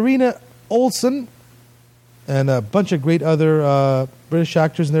Katarina Olsen, and a bunch of great other British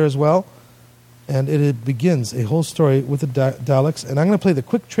actors in there as well. And it begins a whole story with the Daleks. And I'm going to play the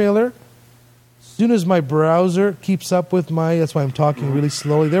quick trailer as soon as my browser keeps up with my... That's why I'm talking really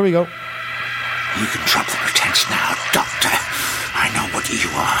slowly. There we go. You can drop the pretense now, Doctor. I know what you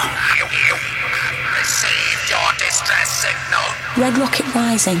are. Receive your distress signal. Red Rocket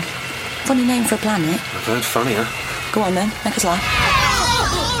Rising. Funny name for a planet. I've heard funnier. Go on then, make us laugh.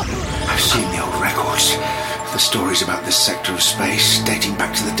 I've seen the old records. The stories about this sector of space, dating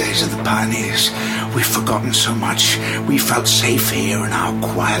back to the days of the pioneers. We've forgotten so much. We felt safe here in our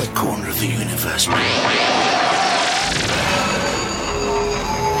quiet corner of the universe.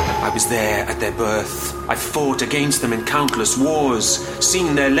 I was there at their birth. I fought against them in countless wars,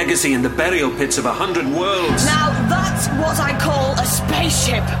 seen their legacy in the burial pits of 100 worlds. Now that's what I call a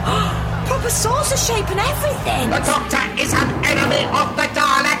spaceship. Proper saucer shape and everything. The Doctor is an enemy of the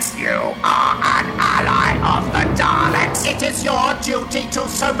Daleks. You are an ally of the Daleks. It is your duty to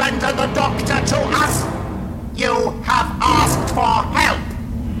surrender the Doctor to us. You have asked for help.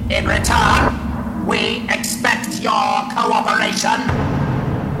 In return, we expect your cooperation.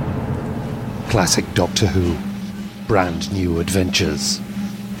 Classic Doctor Who. Brand new adventures.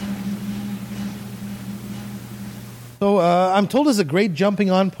 So I'm told it's a great jumping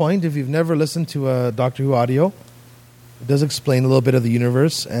on point if you've never listened to Doctor Who audio. It does explain a little bit of the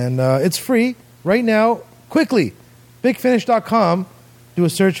universe, and it's free right now. Quickly, bigfinish.com. Do a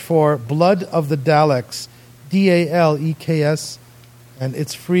search for Blood of the Daleks, Daleks, and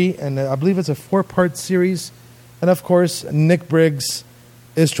it's free. And I believe it's a 4-part series. And of course, Nick Briggs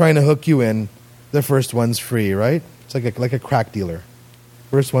is trying to hook you in. The first one's free, right? It's like a crack dealer.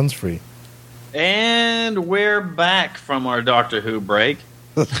 First one's free. And we're back from our Doctor Who break.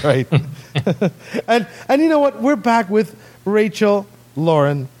 That's right. and you know what? We're back with Rachel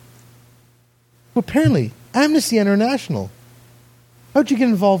Lauren, who apparently Amnesty International. How'd you get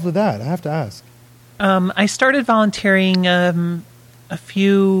involved with that? I have to ask. I started volunteering a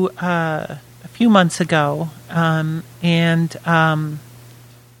few months ago,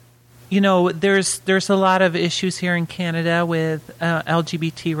 you know, there's a lot of issues here in Canada with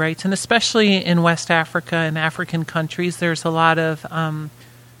LGBT rights, and especially in West Africa and African countries, there's a lot of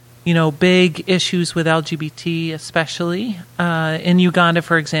big issues with LGBT, especially in Uganda,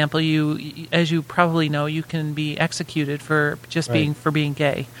 for example. As you probably know, you can be executed for just being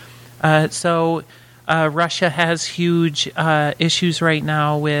gay. So Russia has huge issues right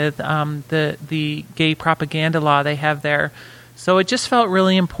now with the gay propaganda law they have there. So it just felt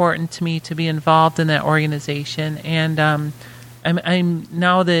really important to me to be involved in that organization, and I'm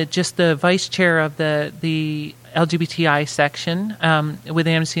now the vice chair of the LGBTI section with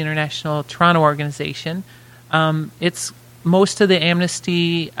Amnesty International Toronto organization. It's most of the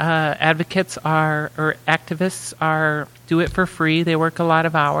Amnesty advocates or activists do it for free. They work a lot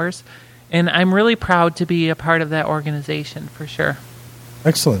of hours, and I'm really proud to be a part of that organization for sure.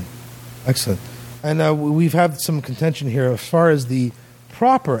 Excellent. And we've had some contention here as far as the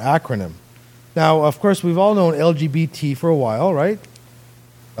proper acronym. Now, of course, we've all known LGBT for a while, right?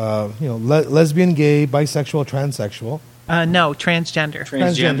 Lesbian, gay, bisexual, transsexual. No, transgender.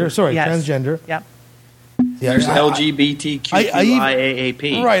 Transgender. Yep. There's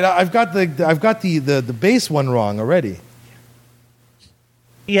LGBTQIAAP. Right. I've got the base one wrong already.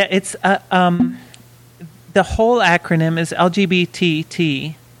 Yeah, it's the whole acronym is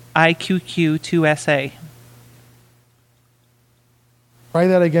LGBTIQQ2SA. Try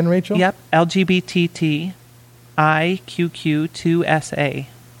that again, Rachel. Yep, LGBTIQQ2SA.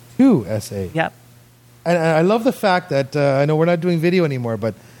 2SA. Yep. And I love the fact that I know we're not doing video anymore,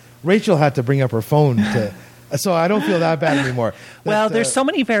 but Rachel had to bring up her phone so I don't feel that bad anymore. Well, there's so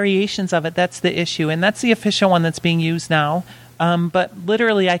many variations of it. That's the issue, and that's the official one that's being used now. But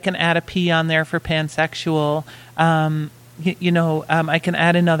literally, I can add a P on there for pansexual. I can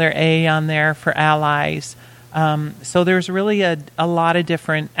add another A on there for allies. So there's really a lot of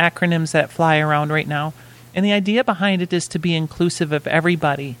different acronyms that fly around right now. And the idea behind it is to be inclusive of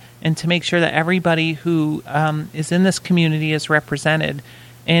everybody and to make sure that everybody who is in this community is represented.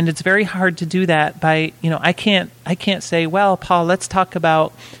 And it's very hard to do that by, I can't say, well, Paul, let's talk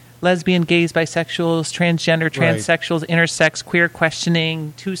about lesbian, gays, bisexuals, transgender, transsexuals, intersex, queer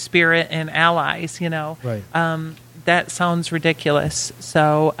questioning, two-spirit, and allies, Right. That sounds ridiculous.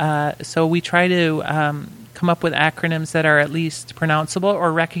 So we try to come up with acronyms that are at least pronounceable or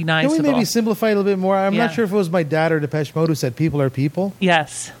Can recognizable. we maybe simplify it a little bit more? I'm Yeah. not sure if it was my dad or Depeche Mode who said people are people.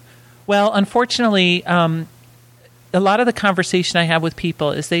 Yes. Well, unfortunately, a lot of the conversation I have with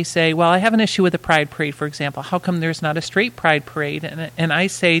people is they say, well, I have an issue with the Pride Parade, for example. How come there's not a straight Pride Parade? And I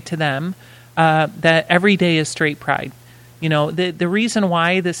say to them that every day is straight Pride. You know, the reason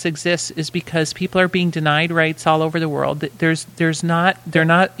why this exists is because people are being denied rights all over the world. They're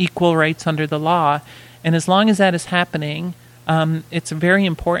not equal rights under the law. And as long as that is happening, it's very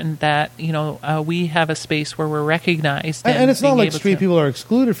important that, we have a space where we're recognized. And it's not being like able straight to- people are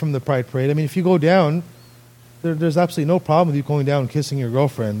excluded from the Pride Parade. I mean, if you go down, there's absolutely no problem with you going down and kissing your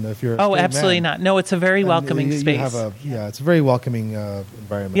girlfriend if you're a Oh, straight absolutely man. not. No, it's a very welcoming You space. have it's a very welcoming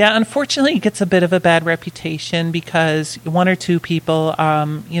environment. Yeah, unfortunately, it gets a bit of a bad reputation because one or two people,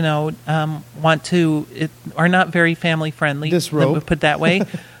 want to are not very family friendly. Disrobe. Let me put it that way.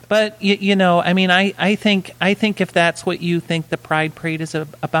 But I think if that's what you think the Pride Parade is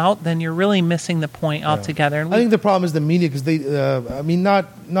about, then you're really missing the point altogether. And I think the problem is the media because they,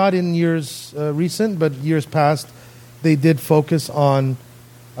 not in years recent, but years past, they did focus on.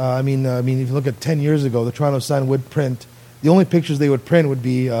 If you look at 10 years ago, the Toronto Sun would print the only pictures they would print would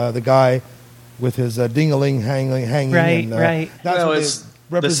be the guy with his ding-a-ling hanging. Right, and, right. That's Well, what it's they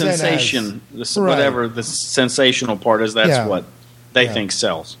the represent sensation, as. whatever the sensational part is. That's Yeah. what they think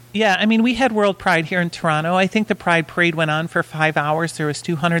sells. Yeah, I mean, we had World Pride here in Toronto. I think the Pride Parade went on for 5 hours. There was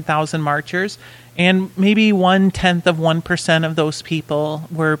 200,000 marchers, and maybe 0.1% of those people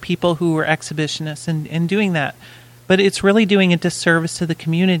were people who were exhibitionists in doing that. But it's really doing a disservice to the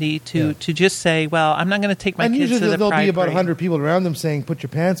community to just say, well, I'm not going to take my And kids usually to the there'll Pride be about Parade. 100 people around them saying, "Put your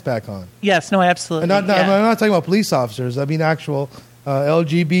pants back on." Yes, no, absolutely. And yeah. I'm not talking about police officers. I mean actual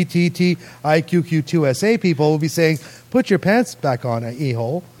LGBTIQQ2SA people will be saying, "Put your pants back on,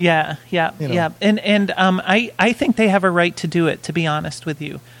 a-hole." Yeah. And I think they have a right to do it, to be honest with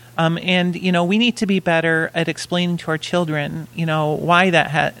you. We need to be better at explaining to our children, why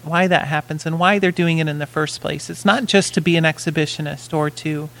that happens and why they're doing it in the first place. It's not just to be an exhibitionist or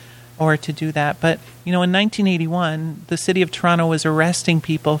to do that. But, in 1981, the city of Toronto was arresting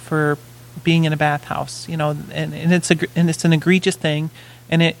people for being in a bathhouse, and it's an egregious thing.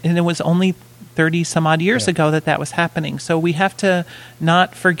 And it was only 30 some odd years ago that was happening. So we have to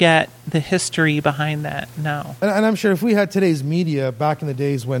not forget the history behind that now. And I'm sure if we had today's media back in the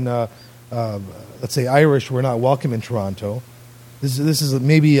days when, let's say, Irish were not welcome in Toronto, this is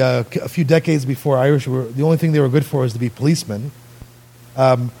maybe a few decades before Irish were, the only thing they were good for was to be policemen.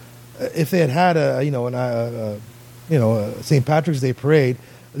 If they had a St. Patrick's Day parade,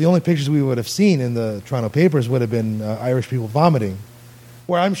 the only pictures we would have seen in the Toronto papers would have been Irish people vomiting.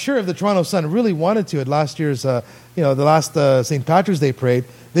 Where I'm sure if the Toronto Sun really wanted to, at last year's, the last St. Patrick's Day parade,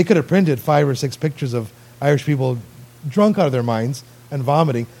 they could have printed 5 or 6 pictures of Irish people drunk out of their minds and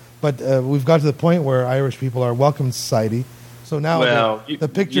vomiting. But we've got to the point where Irish people are welcome in society. So now the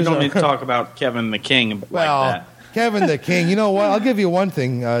pictures you don't are, need to talk about Kevin the King like that. Kevin the King, you know what? I'll give you one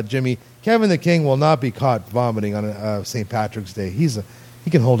thing, Jimmy. Kevin the King will not be caught vomiting on St. Patrick's Day. He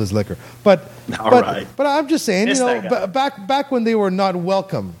can hold his liquor, but I'm just saying, It's that guy. back when they were not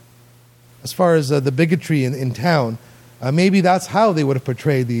welcome, as far as the bigotry in town, maybe that's how they would have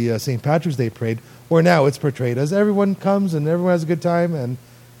portrayed the St. Patrick's Day parade. Where now it's portrayed as everyone comes and everyone has a good time, and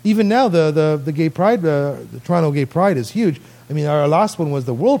even now the gay pride, the Toronto Gay Pride is huge. I mean, our last one was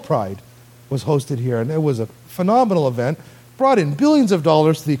the World Pride, was hosted here, and it was a phenomenal event, brought in billions of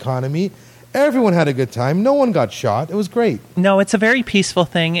dollars to the economy. Everyone had a good time. No one got shot. It was great. No, it's a very peaceful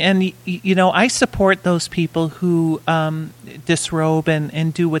thing. And, I support those people who disrobe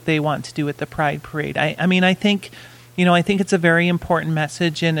and do what they want to do at the Pride Parade. I think it's a very important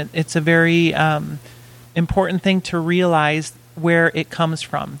message, and it's a very important thing to realize where it comes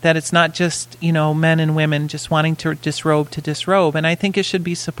from, that it's not just, men and women just wanting to disrobe. And I think it should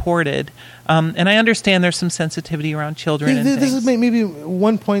be supported. And I understand there's some sensitivity around children and This things. is maybe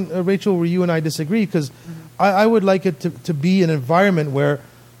one point, Rachel, where you and I disagree, because I would like it to be an environment where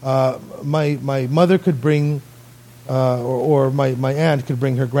my mother could bring, or my aunt could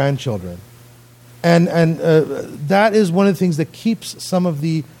bring her grandchildren. And that is one of the things that keeps some of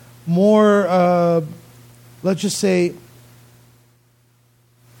the more, let's just say,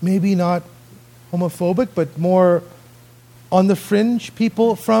 maybe not homophobic, but more on the fringe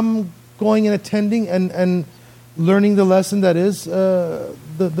people from going and attending and learning the lesson that is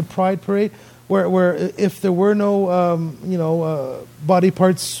the Pride Parade, where if there were no body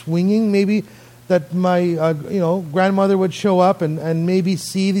parts swinging, maybe that my grandmother would show up and maybe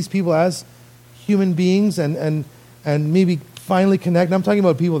see these people as human beings and maybe finally connect. And I'm talking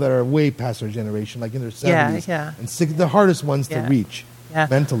about people that are way past our generation, like in their 70s. Yeah. And the hardest ones to reach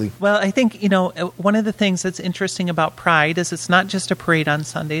mentally. Well, I think, one of the things that's interesting about Pride is it's not just a parade on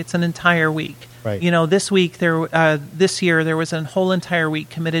Sunday, it's an entire week. Right. This week, this year, there was a whole entire week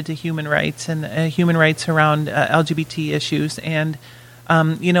committed to human rights and human rights around LGBT issues. And,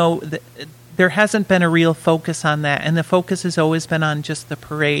 there hasn't been a real focus on that. And the focus has always been on just the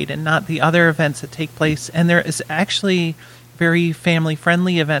parade and not the other events that take place. And there is actually very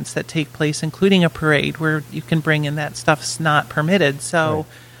family-friendly events that take place, including a parade where you can bring in that stuff's not permitted. So,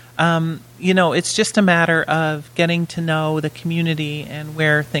 it's just a matter of getting to know the community and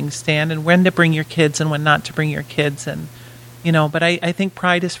where things stand and when to bring your kids and when not to bring your kids. And, but I think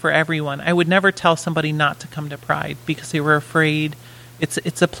Pride is for everyone. I would never tell somebody not to come to Pride because they were afraid.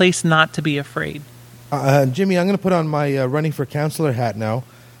 It's a place not to be afraid. Jimmy, I'm going to put on my running for councillor hat now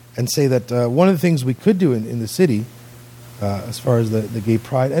and say that one of the things we could do in the city, as far as the gay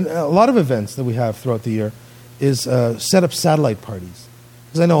pride, and a lot of events that we have throughout the year, is set up satellite parties.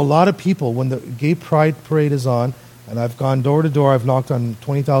 Because I know a lot of people, when the gay pride parade is on, and I've gone door to door, I've knocked on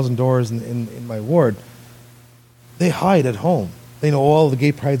 20,000 doors in my ward, they hide at home. They know all the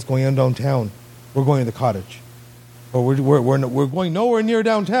gay pride's going on downtown. We're going to the cottage. Or we're going nowhere near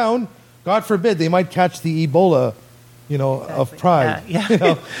downtown. God forbid they might catch the Ebola, of pride.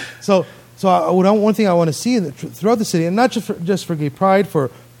 Yeah. So one thing I want to see throughout the city, and not just for gay pride, for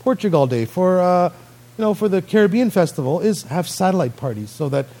Portugal Day, for the Caribbean Festival, is have satellite parties so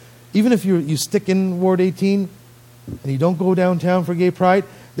that even if you stick in Ward 18 and you don't go downtown for gay pride,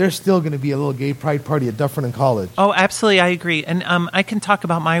 there's still going to be a little gay pride party at Dufferin College. Oh, absolutely, I agree. And I can talk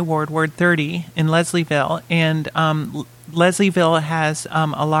about my ward, Ward 30 in Leslieville. And Leslieville has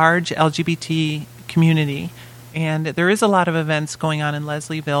a large LGBT community. And there is a lot of events going on in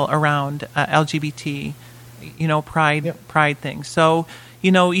Leslieville around LGBT, pride things. So,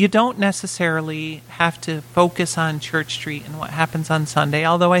 you don't necessarily have to focus on Church Street and what happens on Sunday,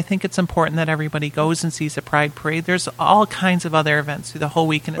 although I think it's important that everybody goes and sees the Pride Parade. There's all kinds of other events through the whole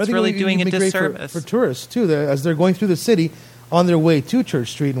week, and it's really doing a disservice. For tourists, too, as they're going through the city on their way to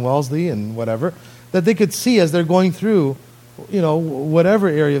Church Street in Wellesley and whatever, that they could see as they're going through, whatever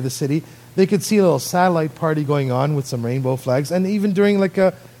area of the city, they could see a little satellite party going on with some rainbow flags. And even during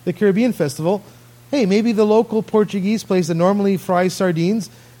the Caribbean Festival, hey, maybe the local Portuguese place that normally fries sardines,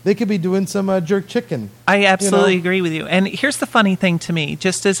 they could be doing some jerk chicken. I absolutely agree with you. And here's the funny thing to me,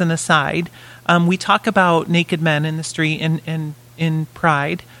 just as an aside, we talk about naked men in the street in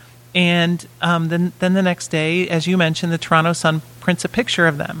Pride, and then the next day, as you mentioned, the Toronto Sun prints a picture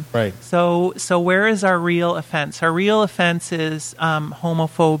of them. Right. So where is our real offense? Our real offense is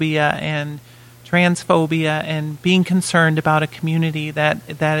homophobia and transphobia and being concerned about a community that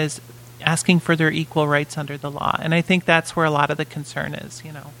is asking for their equal rights under the law. And I think that's where a lot of the concern is,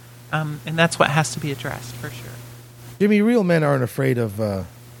 and that's what has to be addressed for sure. Jimmy, real men aren't afraid of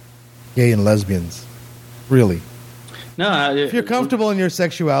gay and lesbians. Really. No. If you're comfortable in your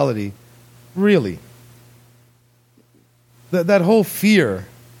sexuality, really. That whole fear,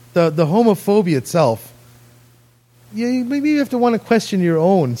 the homophobia itself, maybe you have to want to question your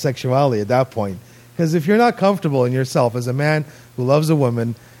own sexuality at that point. Because if you're not comfortable in yourself as a man who loves a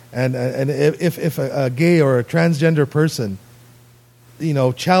woman, and if a gay or a transgender person,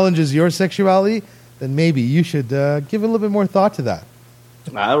 challenges your sexuality, then maybe you should give a little bit more thought to that.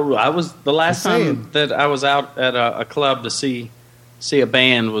 I was the last time that I was out at a club to see a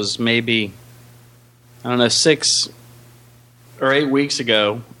band was maybe 6 or 8 weeks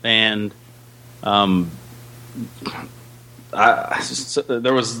ago, and there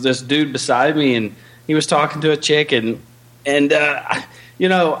was this dude beside me, and he was talking to a chick, and I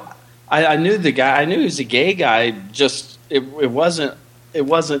knew the guy. I knew he was a gay guy. Just it wasn't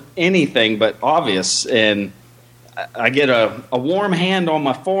anything but obvious. And I get a warm hand on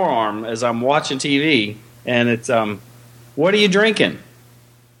my forearm as I'm watching TV, and it's what are you drinking?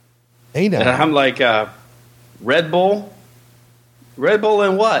 Hey now. And I'm like, Red Bull. Red Bull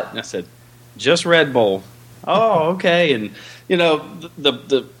and what? And I said, just Red Bull. Oh, okay. And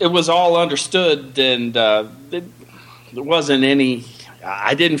it was all understood, and there wasn't any.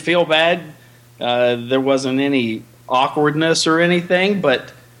 I didn't feel bad. There wasn't any awkwardness or anything,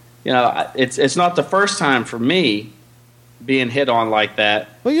 but it's not the first time for me being hit on like that.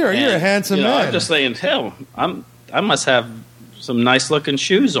 Well, you're a handsome man. I'm just saying, hell, I must have some nice looking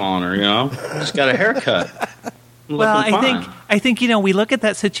shoes on, or just got a haircut. Well, I think we look at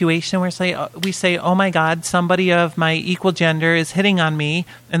that situation where we say, oh my God, somebody of my equal gender is hitting on me,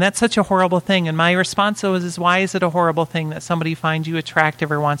 and that's such a horrible thing. And my response is why is it a horrible thing that somebody finds you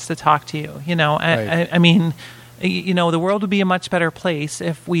attractive or wants to talk to you? Right. I mean, the world would be a much better place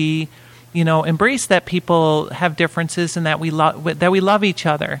if we, embrace that people have differences and that we love each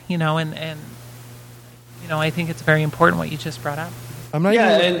other, and I think it's very important what you just brought up. And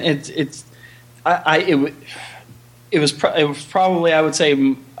it was probably, I would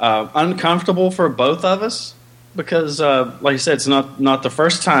say, uncomfortable for both of us because, like I said, it's not the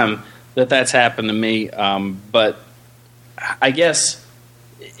first time that's happened to me. But I guess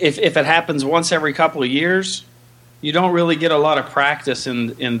if it happens once every couple of years, you don't really get a lot of practice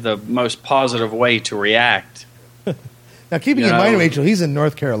in the most positive way to react. Now, keeping in mind, Rachel, he's in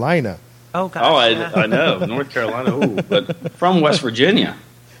North Carolina. Oh, gosh. I know. North Carolina, but from West Virginia.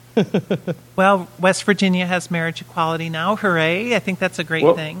 Well, West Virginia has marriage equality now. Hooray. I think that's a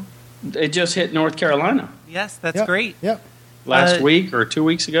great thing. It just hit North Carolina. Yes, that's great. Yep. Last week or 2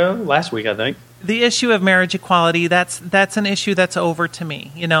 weeks ago? Last week, I think. The issue of marriage equality, that's an issue that's over to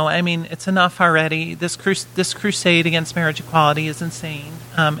me. It's enough already. This crusade against marriage equality is insane.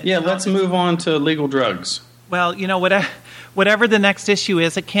 Let's move on to legal drugs. Well, whatever the next issue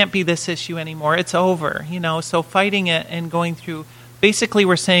is, it can't be this issue anymore. It's over, so fighting it and going through, basically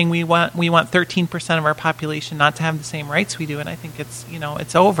we're saying we want 13% of our population not to have the same rights we do, and I think it's,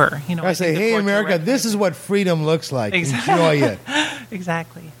 it's over. I say, hey, America, this is what freedom looks like. Exactly. Enjoy it.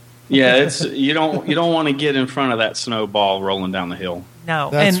 Exactly. Yeah, you don't want to get in front of that snowball rolling down the hill. No.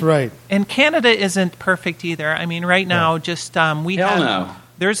 That's right. And Canada isn't perfect either. I mean, right now, there's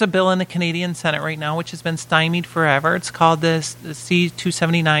a bill in the Canadian Senate right now which has been stymied forever. It's called the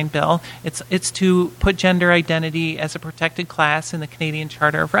C-279 bill. It's to put gender identity as a protected class in the Canadian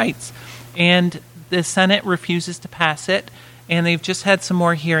Charter of Rights. And the Senate refuses to pass it, and they've just had some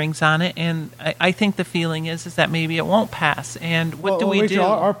more hearings on it, and I think the feeling is that maybe it won't pass. And what do we do?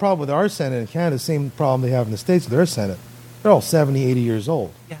 Our problem with our Senate in Canada is the same problem they have in the States with their Senate. They're all 70, 80 years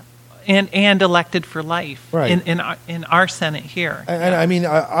old. Yeah. And elected for life, right. in our Senate here. And I mean,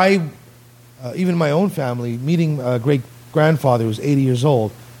 I even my own family, meeting a great-grandfather who was 80 years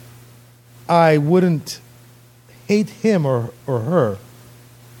old, I wouldn't hate him or her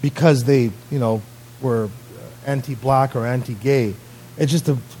because they, were anti-black or anti-gay. It's just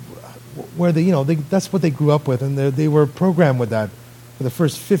where that's what they grew up with, and they were programmed with that for the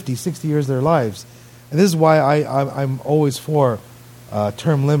first 50, 60 years of their lives. And this is why I'm always for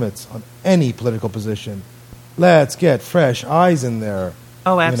term limits on any political position. Let's get fresh eyes in there.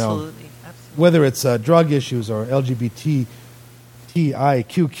 Oh, absolutely. Whether it's drug issues or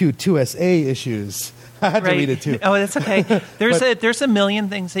LGBTQIQQ2SA issues. I had to read it too. Oh, that's okay. There's a million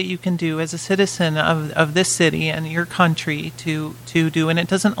things that you can do as a citizen of this city and your country to do, and it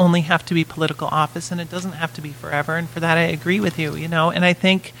doesn't only have to be political office, and it doesn't have to be forever. And for that, I agree with you. And I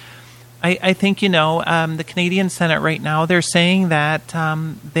think the Canadian Senate right now, they're saying that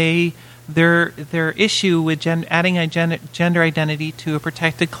their issue with adding a gender identity to a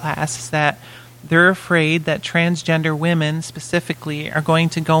protected class is that they're afraid that transgender women specifically are going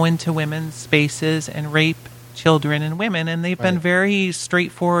to go into women's spaces and rape children and women, and they've been very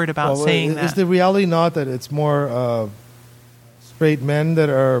straightforward about saying that. Is the reality not that it's more straight men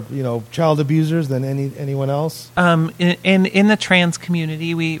that are, child abusers than anyone else? In the trans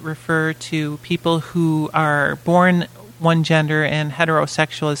community, we refer to people who are born one gender and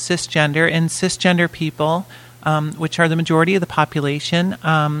heterosexual as cisgender, and cisgender people, which are the majority of the population,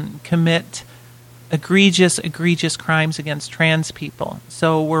 commit egregious crimes against trans people.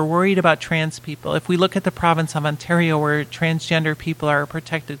 So we're worried about trans people. If we look at the province of Ontario, where transgender people are a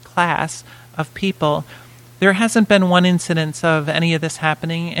protected class of people, there hasn't been one incidence of any of this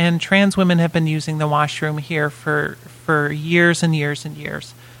happening, and trans women have been using the washroom here for years and years and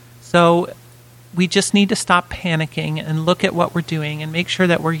years. So we just need to stop panicking and look at what we're doing and make sure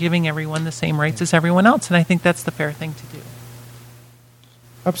that we're giving everyone the same rights as everyone else, and I think that's the fair thing to do.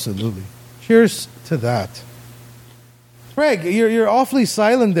 Absolutely. Cheers to that. Greg, you're awfully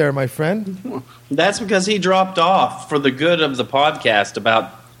silent there, my friend. That's because he dropped off for the good of the podcast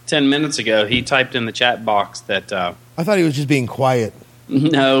about 10 minutes ago. He typed in the chat box that... I thought he was just being quiet.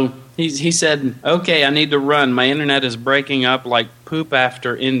 No. He said, okay, I need to run. My internet is breaking up like poop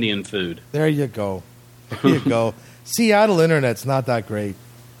after Indian food. There you go. There you go. Seattle internet's not that great.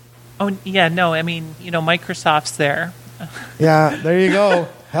 Oh, yeah, no, I mean, Microsoft's there. Yeah, there you go.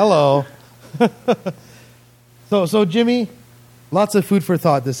 Hello. So Jimmy, lots of food for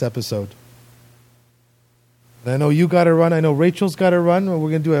thought this episode. And I know you got to run. I know Rachel's got to run. We're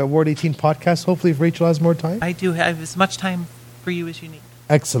going to do a Ward 18 podcast. Hopefully, if Rachel has more time. I do have as much time for you as you need.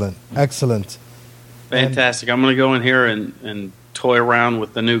 Excellent. Fantastic. I'm going to go in here and toy around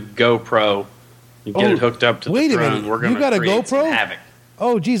with the new GoPro and get it hooked up to the drone. Wait a minute. We're going you got to a create GoPro? some havoc.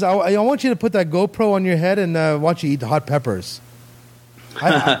 Oh, geez, I want you to put that GoPro on your head and watch you eat the hot peppers.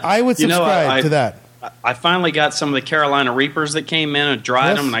 I would subscribe to that. I finally got some of the Carolina Reapers that came in and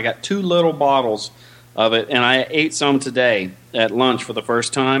dried them, and I got 2 little bottles of it, and I ate some today at lunch for the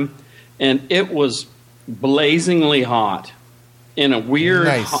first time, and it was blazingly hot in a weird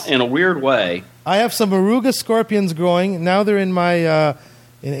way. I have some Aruga scorpions growing. Now they're in my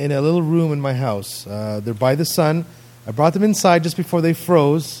in a little room in my house. They're by the sun. I brought them inside just before they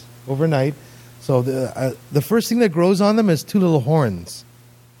froze overnight. So the first thing that grows on them is 2 little horns.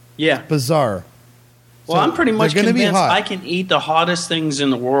 Yeah. It's bizarre. Well, So I'm pretty much they're gonna be convinced hot. I can eat the hottest things in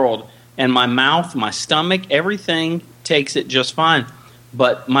the world, and my mouth, my stomach, everything takes it just fine.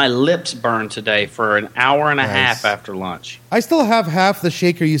 But my lips burned today for an hour and a half after lunch. I still have half the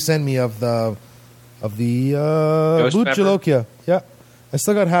shaker you sent me of the Ghost Boot pepper? Jolokia. Yeah, I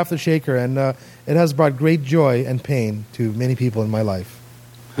still got half the shaker, and it has brought great joy and pain to many people in my life.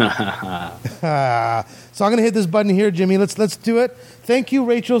 So I'm going to hit this button here, Jimmy. Let's do it. Thank you,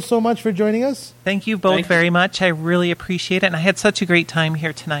 Rachel, so much for joining us. Thank you both very much. I really appreciate it, and I had such a great time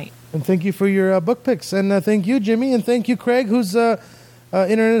here tonight. And thank you for your book picks. And thank you, Jimmy. And thank you, Craig, whose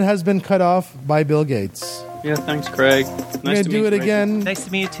internet has been cut off by Bill Gates. Yeah, thanks, Craig. We're going to do it again. Nice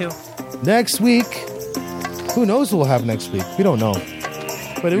to meet you, too. Next week. Who knows what we'll have next week? We don't know.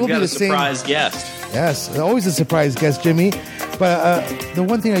 But it will We've be got the a same. surprise guest. Yes, always a surprise guest, Jimmy. But the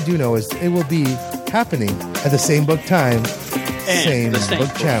one thing I do know is it will be happening at the same book time, same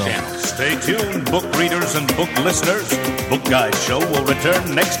book channel. Stay tuned, book readers and book listeners. Book Guys Show will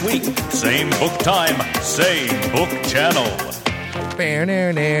return next week. Same book time, same book channel.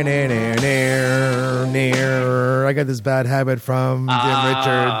 I got this bad habit from Jim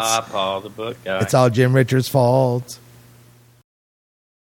Richards. Paul, the book guy. It's all Jim Richards' fault.